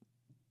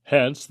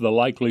 Hence, the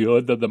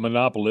likelihood that the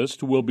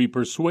monopolist will be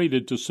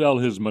persuaded to sell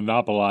his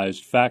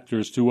monopolized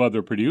factors to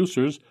other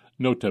producers,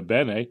 nota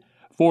bene,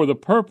 for the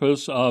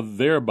purpose of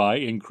thereby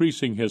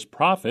increasing his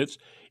profits,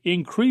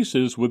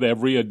 increases with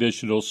every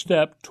additional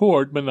step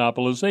toward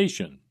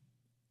monopolization.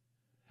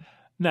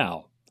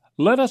 Now,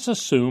 let us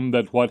assume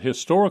that what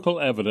historical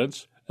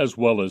evidence, as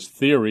well as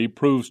theory,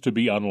 proves to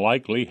be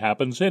unlikely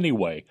happens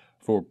anyway,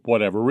 for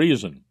whatever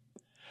reason.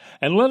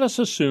 And let us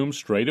assume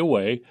straight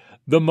away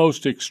the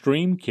most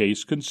extreme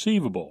case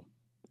conceivable.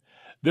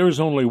 There is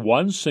only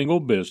one single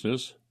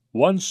business,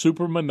 one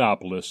super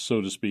monopolist, so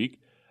to speak,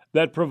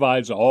 that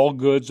provides all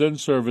goods and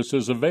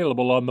services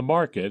available on the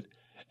market,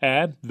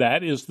 and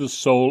that is the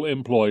sole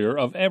employer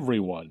of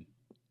everyone.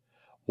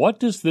 What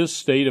does this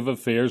state of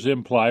affairs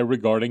imply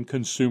regarding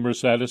consumer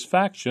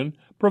satisfaction,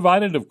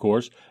 provided, of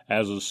course,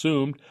 as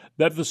assumed,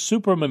 that the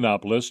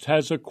supermonopolist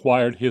has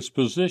acquired his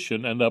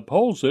position and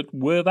upholds it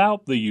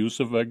without the use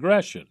of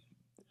aggression?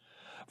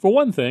 For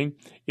one thing,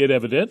 it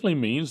evidently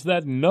means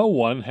that no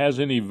one has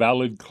any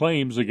valid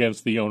claims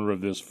against the owner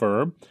of this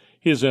firm.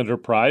 His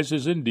enterprise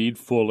is indeed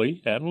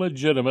fully and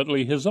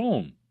legitimately his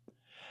own.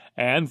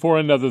 And for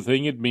another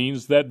thing, it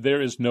means that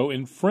there is no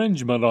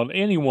infringement on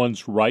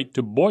anyone's right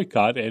to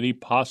boycott any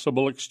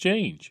possible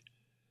exchange.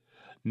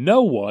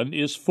 No one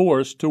is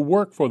forced to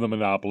work for the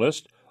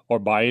monopolist or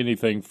buy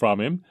anything from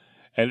him,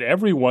 and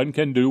everyone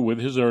can do with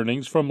his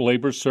earnings from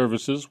labor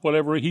services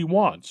whatever he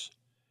wants.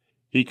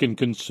 He can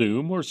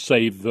consume or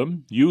save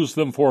them, use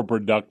them for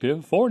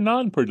productive or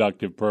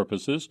non-productive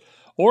purposes,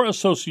 or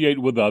associate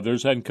with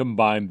others and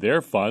combine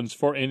their funds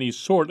for any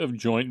sort of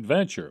joint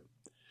venture.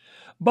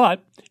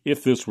 But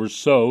if this were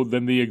so,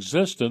 then the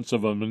existence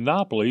of a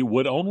monopoly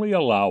would only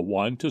allow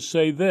one to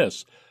say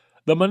this: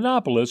 the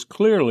monopolist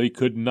clearly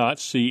could not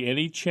see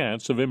any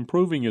chance of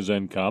improving his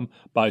income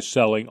by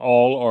selling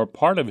all or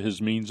part of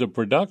his means of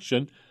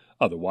production,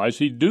 otherwise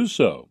he'd do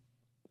so.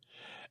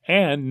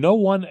 And no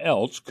one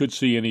else could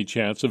see any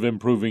chance of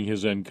improving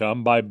his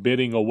income by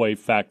bidding away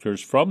factors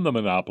from the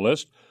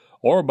monopolist,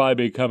 or by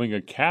becoming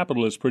a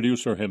capitalist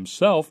producer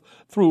himself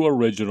through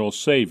original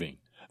saving,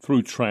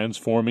 through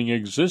transforming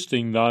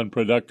existing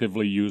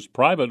non-productively used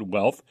private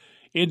wealth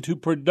into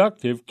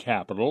productive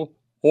capital,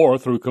 or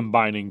through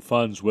combining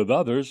funds with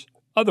others.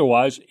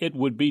 Otherwise it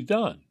would be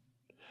done.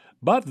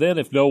 But then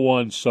if no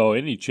one saw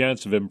any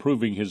chance of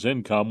improving his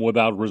income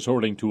without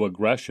resorting to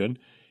aggression,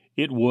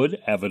 it would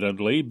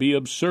evidently be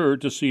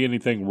absurd to see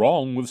anything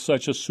wrong with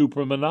such a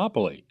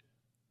supermonopoly.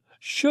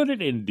 Should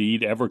it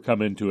indeed ever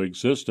come into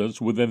existence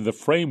within the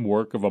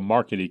framework of a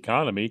market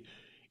economy,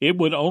 it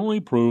would only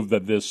prove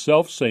that this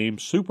selfsame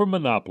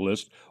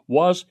supermonopolist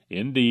was,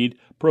 indeed,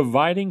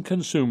 providing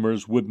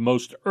consumers with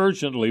most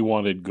urgently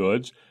wanted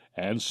goods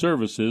and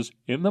services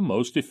in the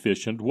most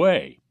efficient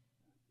way.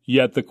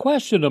 Yet the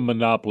question of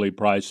monopoly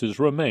prices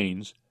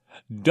remains: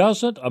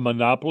 doesn't a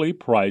monopoly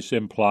price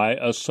imply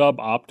a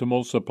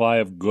suboptimal supply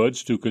of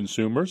goods to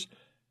consumers?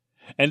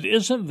 And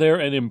isn't there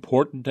an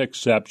important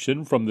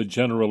exception from the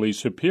generally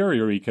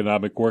superior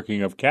economic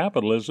working of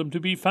capitalism to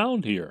be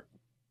found here?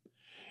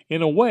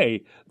 In a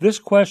way, this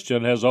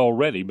question has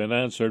already been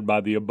answered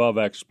by the above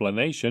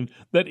explanation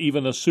that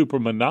even a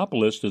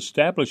supermonopolist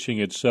establishing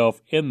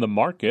itself in the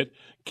market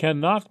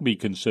cannot be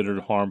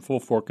considered harmful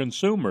for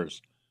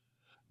consumers.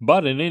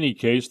 But in any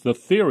case, the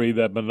theory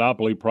that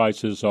monopoly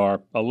prices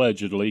are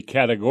allegedly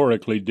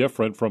categorically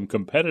different from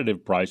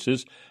competitive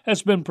prices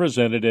has been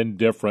presented in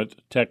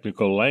different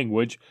technical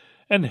language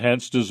and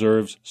hence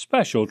deserves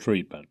special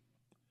treatment.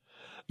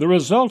 The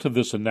result of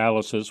this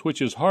analysis,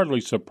 which is hardly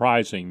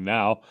surprising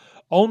now,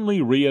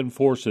 only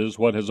reinforces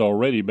what has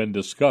already been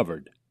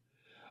discovered.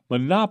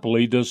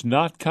 Monopoly does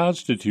not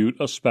constitute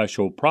a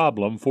special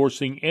problem,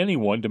 forcing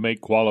anyone to make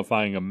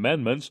qualifying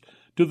amendments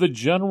to the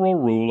general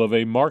rule of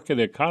a market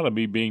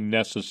economy being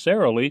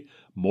necessarily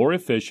more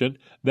efficient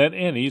than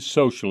any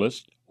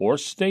socialist or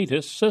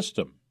statist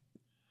system.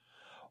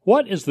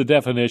 What is the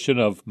definition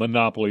of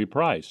monopoly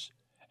price,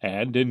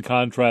 and in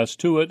contrast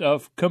to it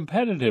of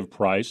competitive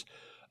price,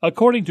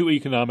 according to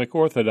economic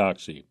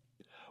orthodoxy,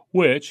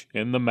 which,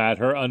 in the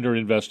matter under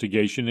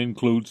investigation,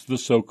 includes the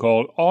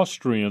so-called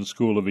Austrian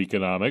School of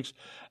Economics,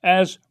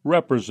 as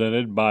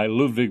represented by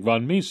Ludwig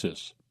von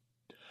Mises?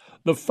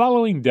 The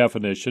following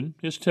definition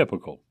is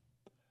typical.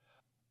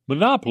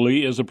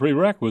 Monopoly is a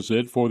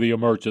prerequisite for the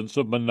emergence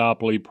of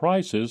monopoly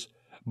prices,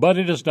 but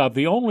it is not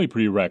the only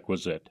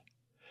prerequisite.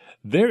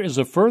 There is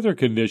a further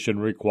condition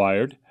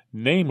required,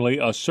 namely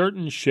a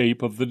certain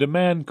shape of the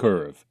demand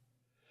curve.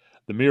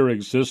 The mere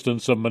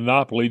existence of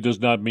monopoly does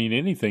not mean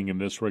anything in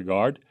this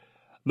regard.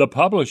 The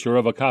publisher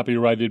of a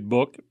copyrighted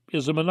book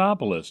is a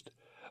monopolist,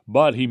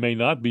 but he may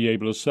not be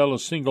able to sell a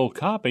single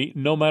copy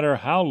no matter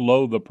how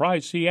low the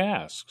price he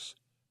asks.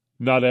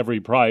 Not every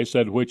price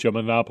at which a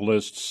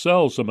monopolist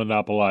sells a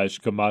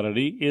monopolized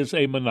commodity is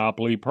a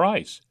monopoly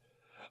price.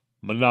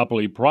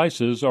 Monopoly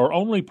prices are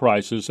only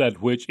prices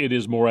at which it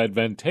is more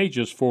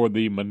advantageous for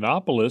the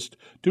monopolist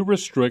to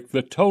restrict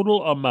the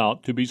total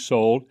amount to be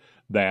sold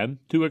than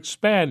to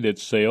expand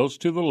its sales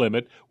to the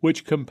limit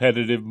which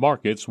competitive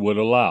markets would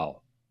allow.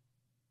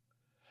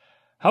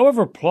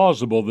 However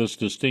plausible this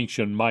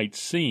distinction might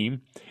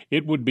seem,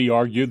 it would be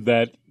argued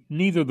that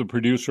neither the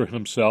producer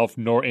himself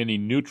nor any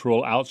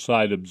neutral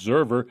outside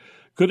observer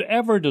could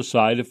ever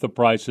decide if the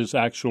prices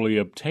actually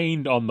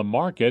obtained on the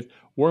market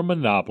were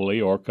monopoly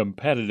or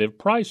competitive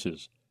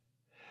prices.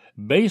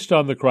 Based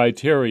on the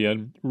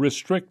criterion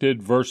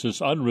restricted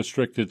versus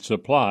unrestricted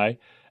supply,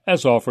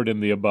 as offered in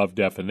the above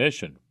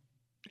definition.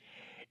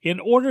 In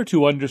order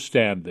to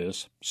understand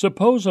this,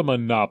 suppose a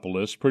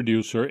monopolist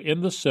producer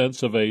in the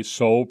sense of a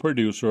sole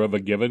producer of a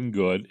given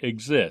good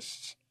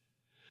exists.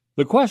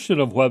 The question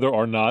of whether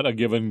or not a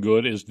given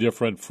good is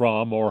different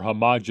from or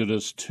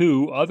homogeneous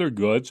to other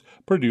goods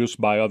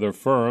produced by other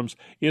firms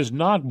is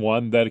not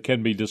one that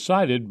can be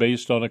decided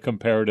based on a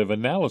comparative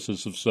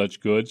analysis of such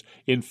goods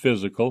in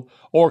physical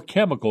or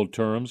chemical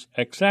terms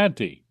ex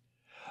ante,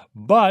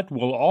 but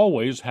will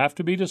always have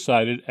to be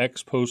decided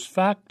ex post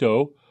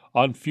facto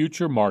on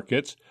future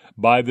markets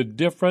by the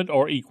different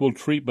or equal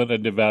treatment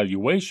and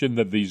evaluation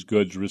that these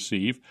goods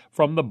receive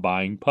from the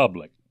buying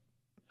public.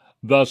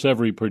 Thus,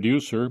 every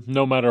producer,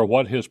 no matter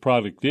what his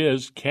product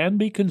is, can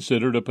be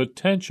considered a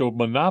potential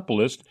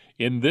monopolist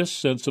in this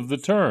sense of the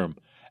term,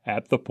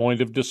 at the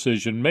point of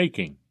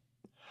decision-making.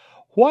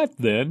 What,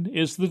 then,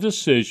 is the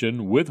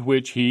decision with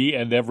which he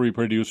and every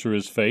producer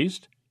is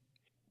faced?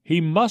 He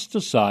must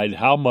decide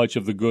how much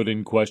of the good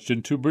in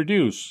question to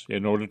produce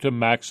in order to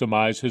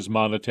maximize his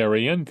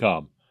monetary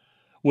income,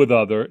 with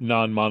other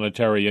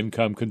non-monetary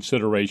income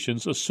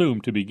considerations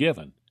assumed to be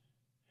given.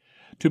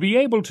 To be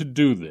able to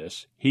do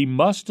this, he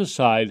must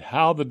decide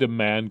how the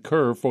demand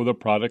curve for the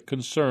product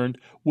concerned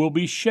will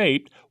be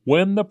shaped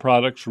when the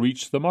products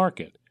reach the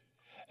market,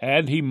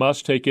 and he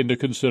must take into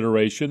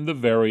consideration the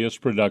various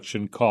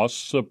production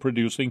costs of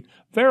producing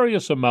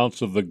various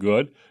amounts of the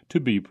good to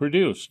be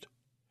produced.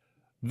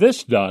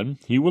 This done,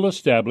 he will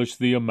establish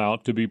the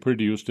amount to be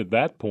produced at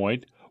that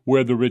point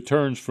where the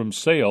returns from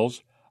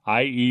sales,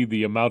 i.e.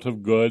 the amount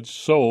of goods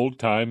sold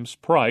times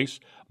price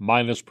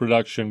minus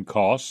production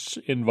costs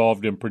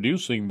involved in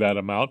producing that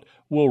amount,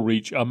 will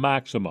reach a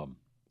maximum.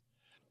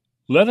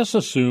 Let us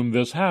assume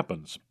this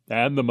happens,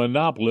 and the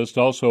monopolist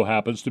also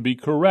happens to be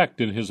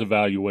correct in his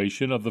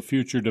evaluation of the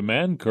future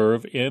demand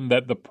curve in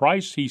that the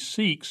price he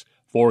seeks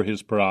for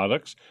his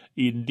products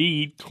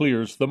indeed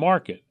clears the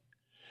market.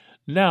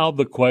 Now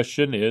the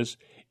question is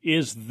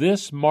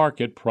this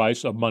market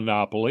price a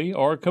monopoly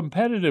or a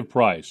competitive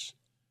price?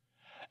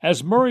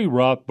 As Murray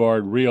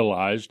Rothbard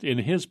realized in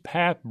his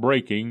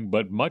path-breaking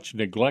but much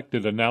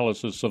neglected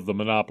analysis of the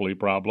monopoly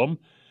problem,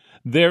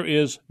 there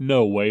is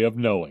no way of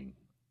knowing.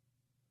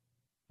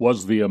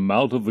 Was the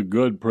amount of the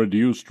good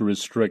produced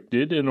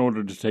restricted in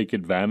order to take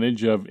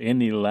advantage of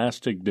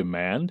inelastic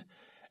demand,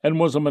 and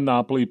was a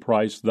monopoly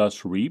price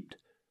thus reaped?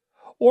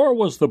 Or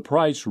was the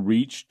price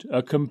reached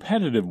a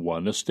competitive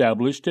one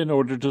established in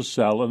order to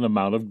sell an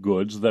amount of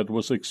goods that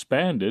was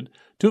expanded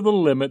to the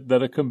limit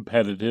that a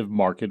competitive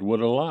market would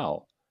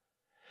allow?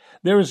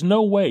 There is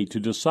no way to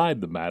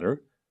decide the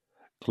matter.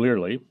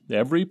 Clearly,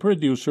 every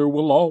producer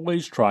will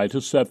always try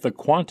to set the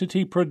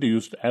quantity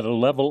produced at a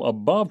level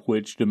above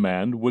which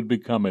demand would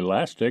become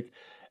elastic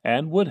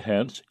and would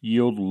hence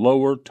yield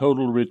lower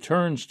total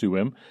returns to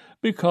him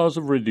because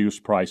of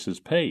reduced prices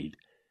paid.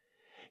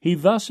 He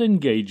thus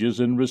engages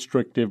in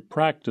restrictive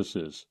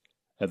practices.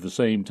 At the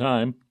same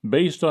time,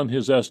 based on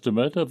his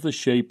estimate of the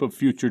shape of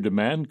future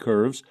demand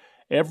curves,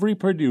 every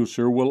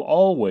producer will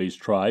always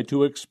try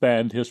to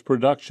expand his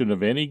production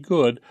of any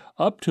good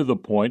up to the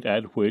point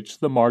at which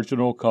the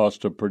marginal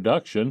cost of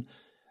production,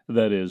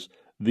 that is,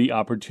 the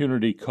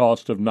opportunity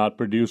cost of not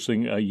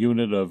producing a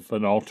unit of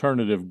an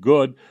alternative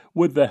good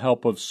with the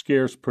help of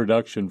scarce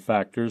production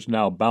factors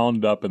now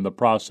bound up in the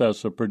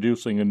process of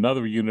producing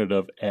another unit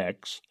of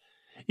X,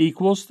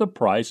 equals the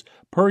price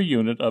per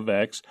unit of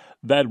X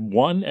that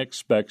one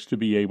expects to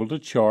be able to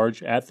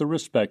charge at the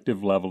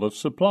respective level of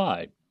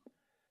supply.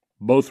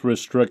 Both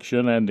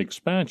restriction and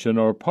expansion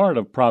are part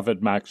of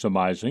profit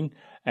maximizing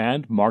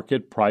and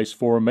market price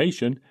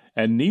formation,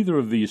 and neither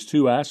of these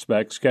two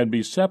aspects can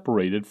be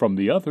separated from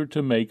the other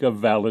to make a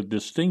valid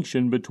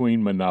distinction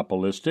between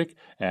monopolistic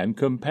and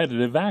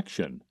competitive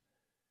action.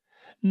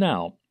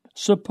 Now,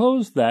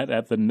 suppose that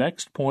at the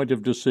next point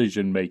of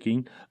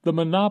decision-making, the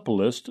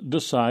monopolist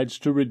decides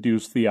to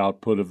reduce the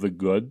output of the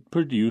good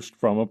produced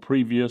from a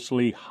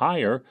previously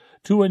higher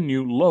to a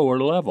new lower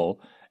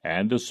level,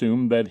 and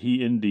assume that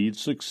he indeed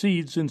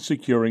succeeds in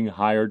securing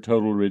higher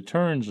total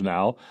returns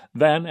now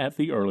than at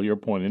the earlier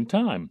point in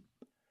time.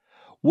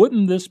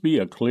 Wouldn't this be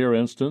a clear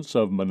instance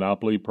of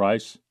monopoly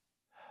price?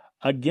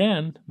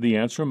 Again, the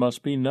answer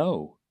must be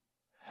no.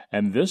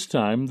 And this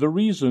time the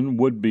reason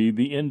would be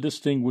the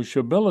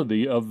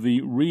indistinguishability of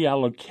the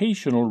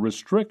reallocational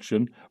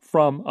restriction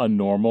from a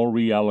normal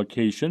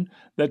reallocation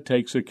that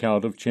takes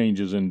account of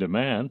changes in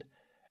demand.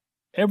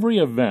 Every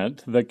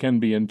event that can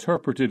be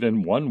interpreted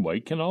in one way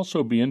can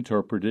also be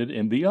interpreted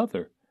in the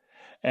other,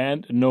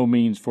 and no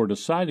means for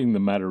deciding the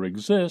matter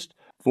exist,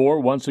 for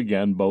once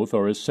again both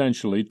are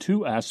essentially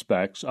two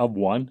aspects of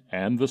one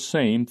and the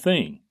same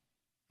thing,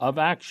 of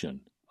action,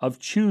 of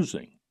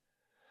choosing.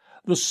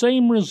 The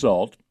same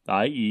result,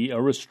 i.e., a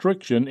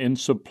restriction in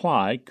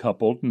supply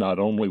coupled not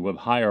only with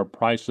higher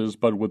prices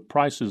but with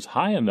prices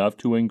high enough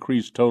to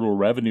increase total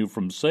revenue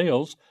from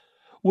sales,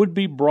 would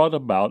be brought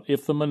about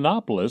if the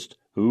monopolist,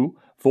 who,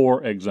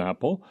 for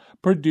example,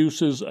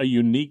 produces a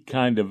unique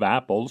kind of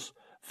apples,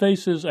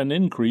 faces an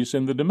increase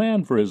in the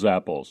demand for his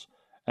apples,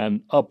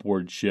 an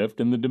upward shift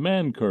in the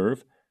demand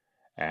curve,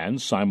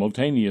 and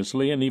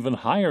simultaneously an even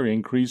higher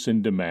increase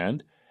in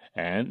demand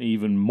and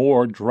even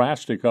more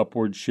drastic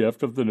upward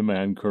shift of the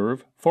demand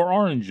curve for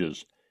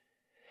oranges.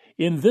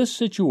 In this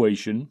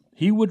situation,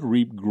 he would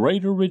reap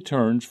greater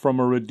returns from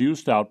a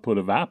reduced output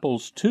of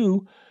apples,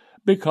 too,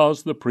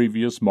 because the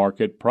previous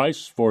market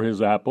price for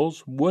his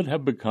apples would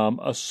have become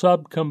a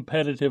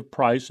sub-competitive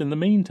price in the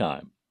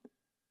meantime.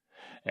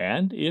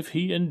 And if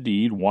he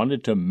indeed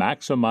wanted to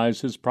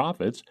maximize his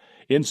profits,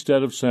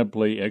 instead of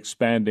simply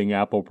expanding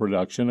apple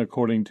production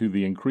according to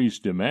the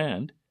increased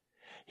demand,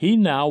 he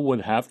now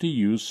would have to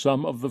use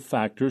some of the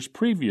factors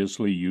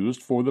previously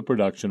used for the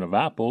production of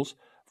apples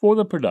for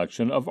the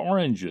production of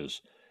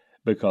oranges,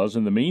 because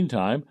in the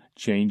meantime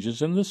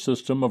changes in the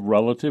system of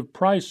relative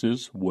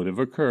prices would have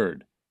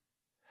occurred.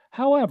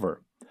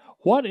 However,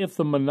 what if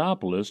the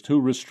monopolist who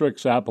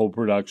restricts apple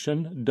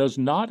production does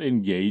not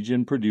engage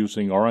in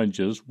producing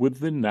oranges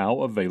with the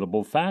now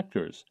available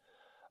factors,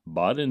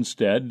 but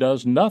instead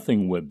does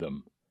nothing with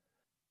them?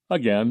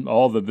 Again,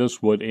 all that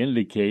this would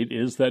indicate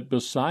is that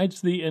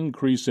besides the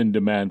increase in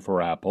demand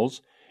for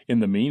apples, in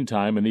the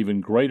meantime an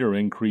even greater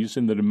increase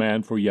in the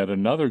demand for yet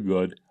another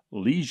good,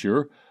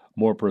 leisure,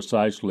 more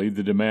precisely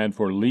the demand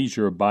for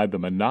leisure by the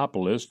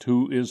monopolist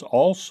who is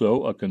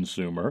also a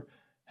consumer,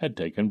 had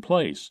taken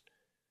place.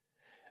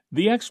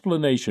 The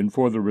explanation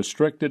for the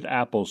restricted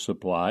apple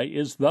supply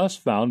is thus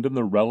found in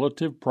the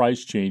relative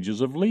price changes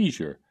of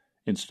leisure,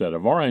 instead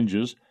of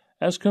oranges,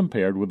 as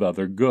compared with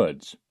other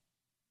goods.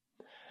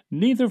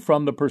 Neither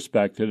from the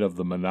perspective of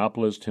the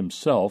monopolist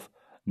himself,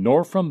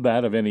 nor from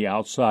that of any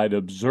outside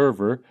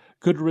observer,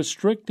 could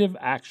restrictive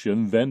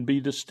action then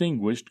be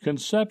distinguished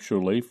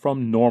conceptually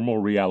from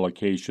normal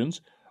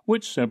reallocations,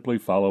 which simply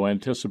follow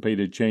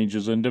anticipated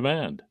changes in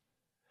demand.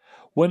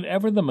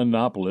 Whenever the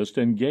monopolist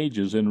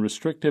engages in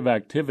restrictive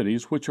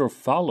activities which are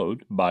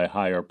followed by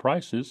higher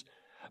prices,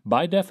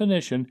 by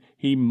definition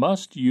he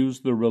must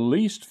use the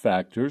released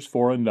factors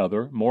for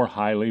another, more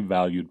highly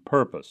valued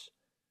purpose,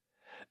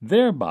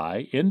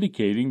 thereby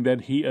indicating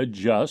that he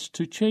adjusts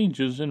to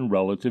changes in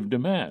relative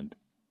demand.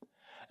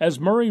 As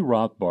Murray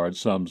Rothbard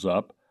sums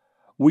up,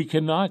 we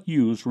cannot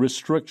use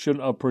restriction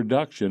of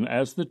production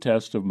as the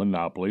test of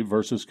monopoly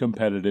versus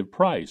competitive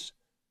price.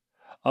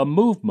 A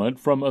movement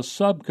from a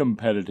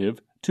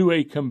sub-competitive to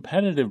a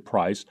competitive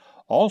price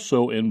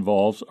also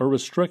involves a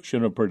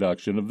restriction of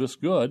production of this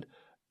good,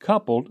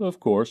 coupled, of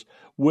course,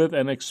 with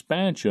an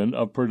expansion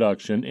of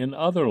production in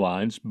other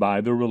lines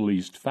by the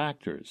released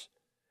factors.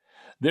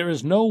 There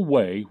is no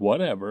way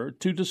whatever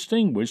to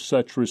distinguish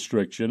such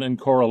restriction and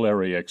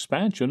corollary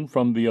expansion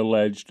from the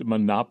alleged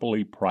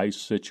monopoly price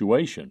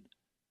situation.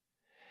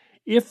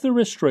 If the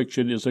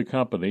restriction is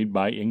accompanied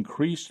by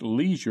increased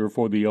leisure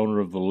for the owner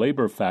of the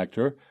labor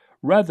factor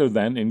rather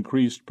than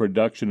increased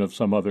production of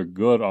some other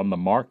good on the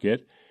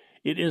market,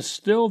 it is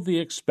still the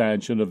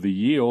expansion of the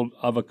yield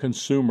of a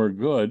consumer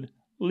good,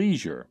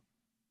 leisure.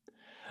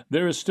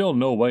 There is still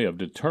no way of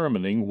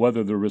determining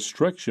whether the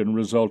restriction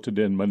resulted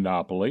in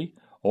monopoly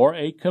or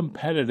a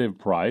competitive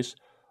price,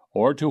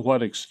 or to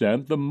what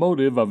extent the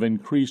motive of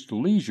increased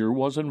leisure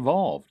was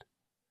involved.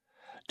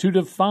 To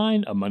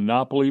define a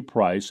monopoly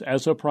price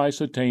as a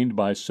price attained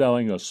by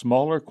selling a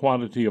smaller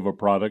quantity of a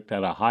product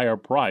at a higher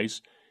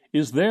price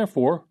is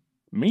therefore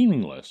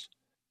meaningless,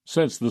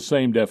 since the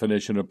same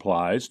definition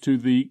applies to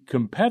the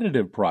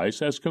competitive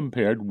price as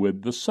compared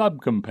with the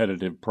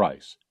sub-competitive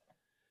price.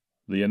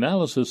 The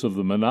analysis of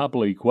the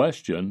monopoly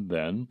question,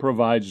 then,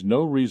 provides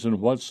no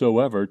reason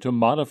whatsoever to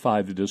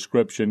modify the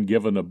description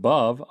given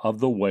above of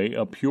the way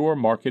a pure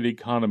market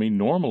economy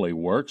normally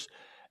works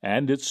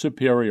and its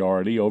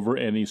superiority over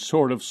any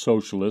sort of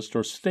socialist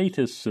or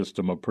statist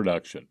system of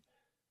production.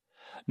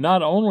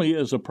 Not only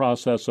is a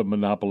process of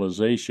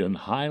monopolization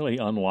highly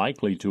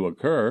unlikely to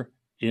occur,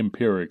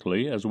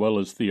 empirically as well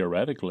as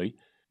theoretically,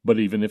 but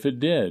even if it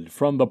did,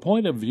 from the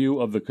point of view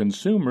of the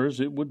consumers,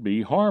 it would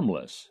be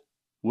harmless.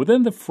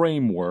 Within the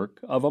framework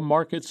of a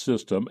market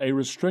system, a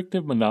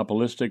restrictive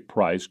monopolistic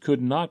price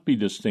could not be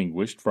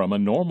distinguished from a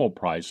normal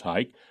price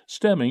hike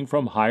stemming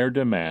from higher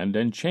demand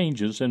and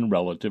changes in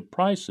relative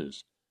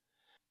prices.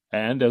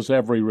 And as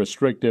every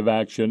restrictive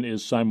action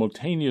is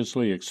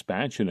simultaneously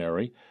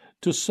expansionary,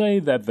 to say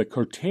that the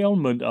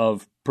curtailment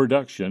of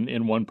production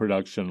in one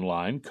production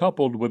line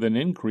coupled with an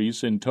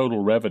increase in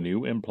total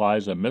revenue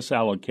implies a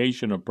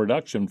misallocation of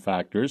production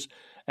factors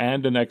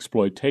and an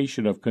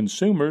exploitation of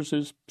consumers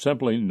is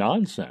simply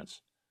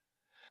nonsense.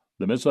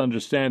 The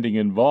misunderstanding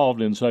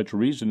involved in such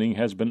reasoning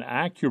has been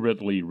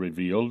accurately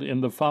revealed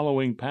in the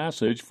following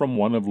passage from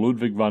one of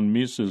Ludwig von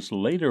Mises'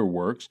 later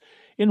works,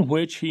 in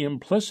which he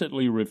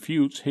implicitly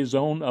refutes his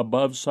own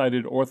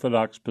above-cited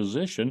orthodox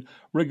position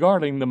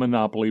regarding the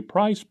monopoly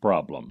price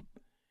problem.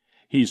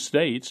 He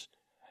states,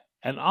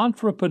 "An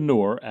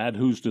entrepreneur at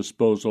whose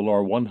disposal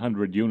are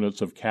 100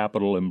 units of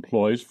capital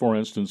employs, for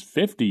instance,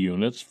 50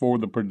 units for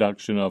the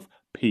production of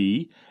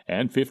P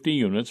and 50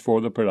 units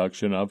for the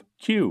production of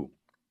Q.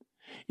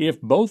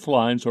 If both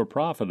lines are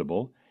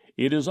profitable,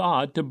 it is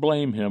odd to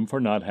blame him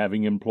for not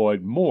having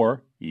employed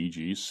more,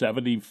 e.g.,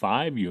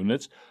 75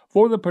 units,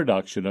 for the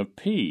production of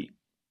P.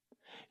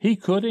 He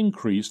could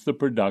increase the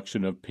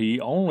production of P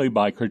only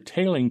by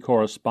curtailing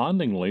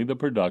correspondingly the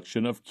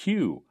production of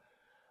Q.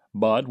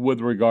 But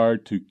with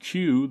regard to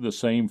Q, the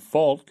same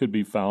fault could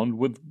be found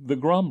with the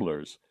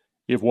grumblers.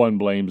 If one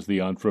blames the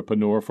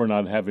entrepreneur for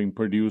not having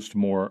produced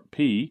more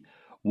P,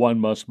 one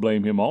must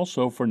blame him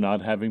also for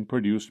not having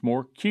produced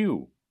more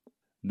Q.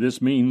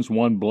 This means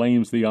one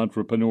blames the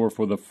entrepreneur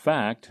for the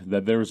fact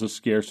that there is a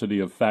scarcity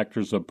of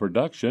factors of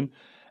production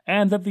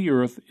and that the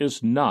earth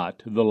is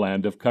not the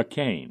land of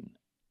cocaine.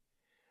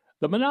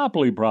 The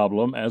monopoly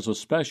problem, as a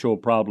special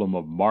problem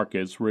of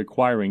markets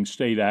requiring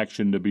state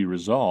action to be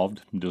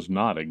resolved, does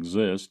not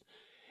exist.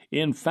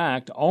 In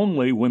fact,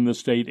 only when the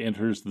state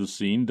enters the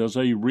scene does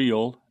a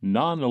real,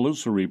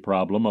 non-illusory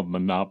problem of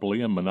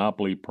monopoly and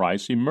monopoly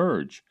price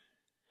emerge.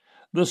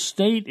 The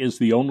state is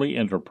the only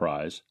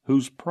enterprise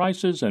whose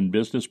prices and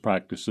business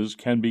practices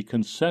can be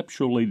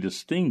conceptually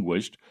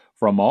distinguished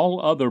from all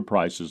other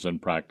prices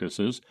and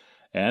practices,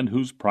 and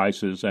whose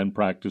prices and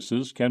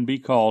practices can be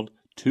called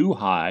too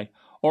high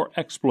or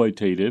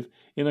exploitative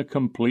in a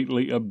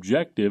completely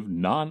objective,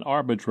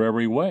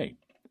 non-arbitrary way.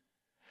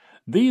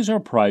 These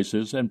are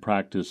prices and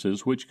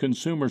practices which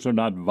consumers are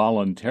not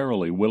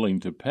voluntarily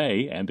willing to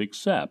pay and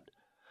accept,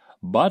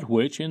 but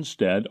which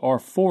instead are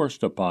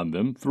forced upon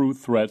them through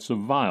threats of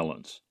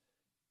violence.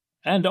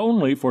 And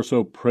only for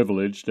so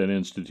privileged an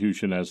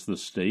institution as the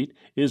state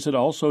is it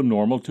also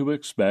normal to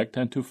expect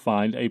and to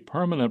find a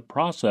permanent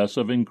process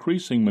of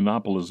increasing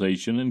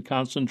monopolization and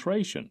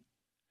concentration.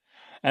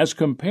 As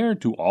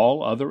compared to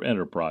all other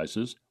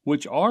enterprises,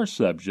 which are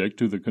subject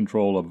to the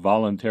control of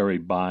voluntary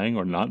buying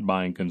or not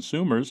buying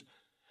consumers,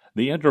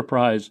 the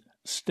enterprise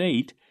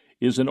state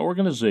is an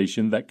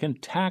organization that can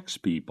tax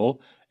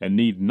people and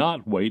need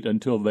not wait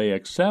until they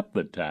accept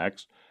the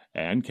tax,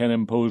 and can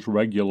impose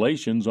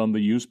regulations on the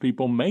use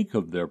people make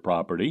of their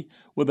property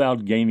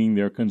without gaining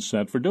their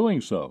consent for doing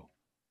so.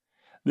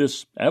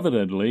 This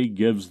evidently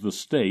gives the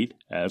state,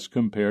 as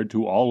compared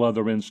to all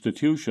other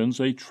institutions,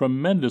 a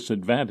tremendous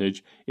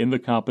advantage in the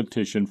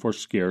competition for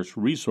scarce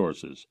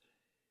resources.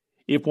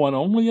 If one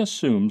only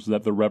assumes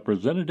that the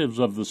representatives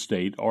of the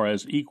state are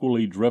as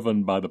equally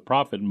driven by the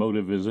profit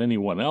motive as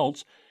anyone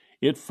else,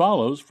 it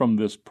follows from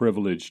this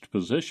privileged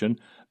position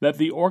that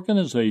the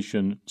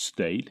organization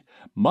state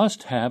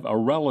must have a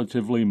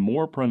relatively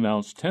more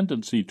pronounced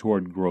tendency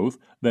toward growth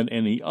than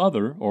any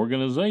other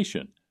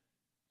organization.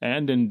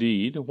 And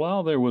indeed,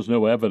 while there was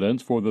no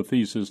evidence for the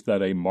thesis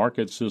that a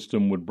market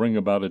system would bring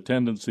about a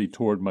tendency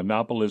toward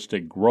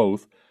monopolistic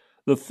growth,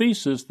 the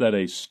thesis that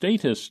a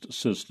statist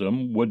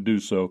system would do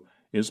so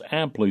is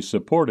amply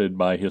supported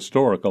by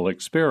historical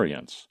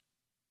experience.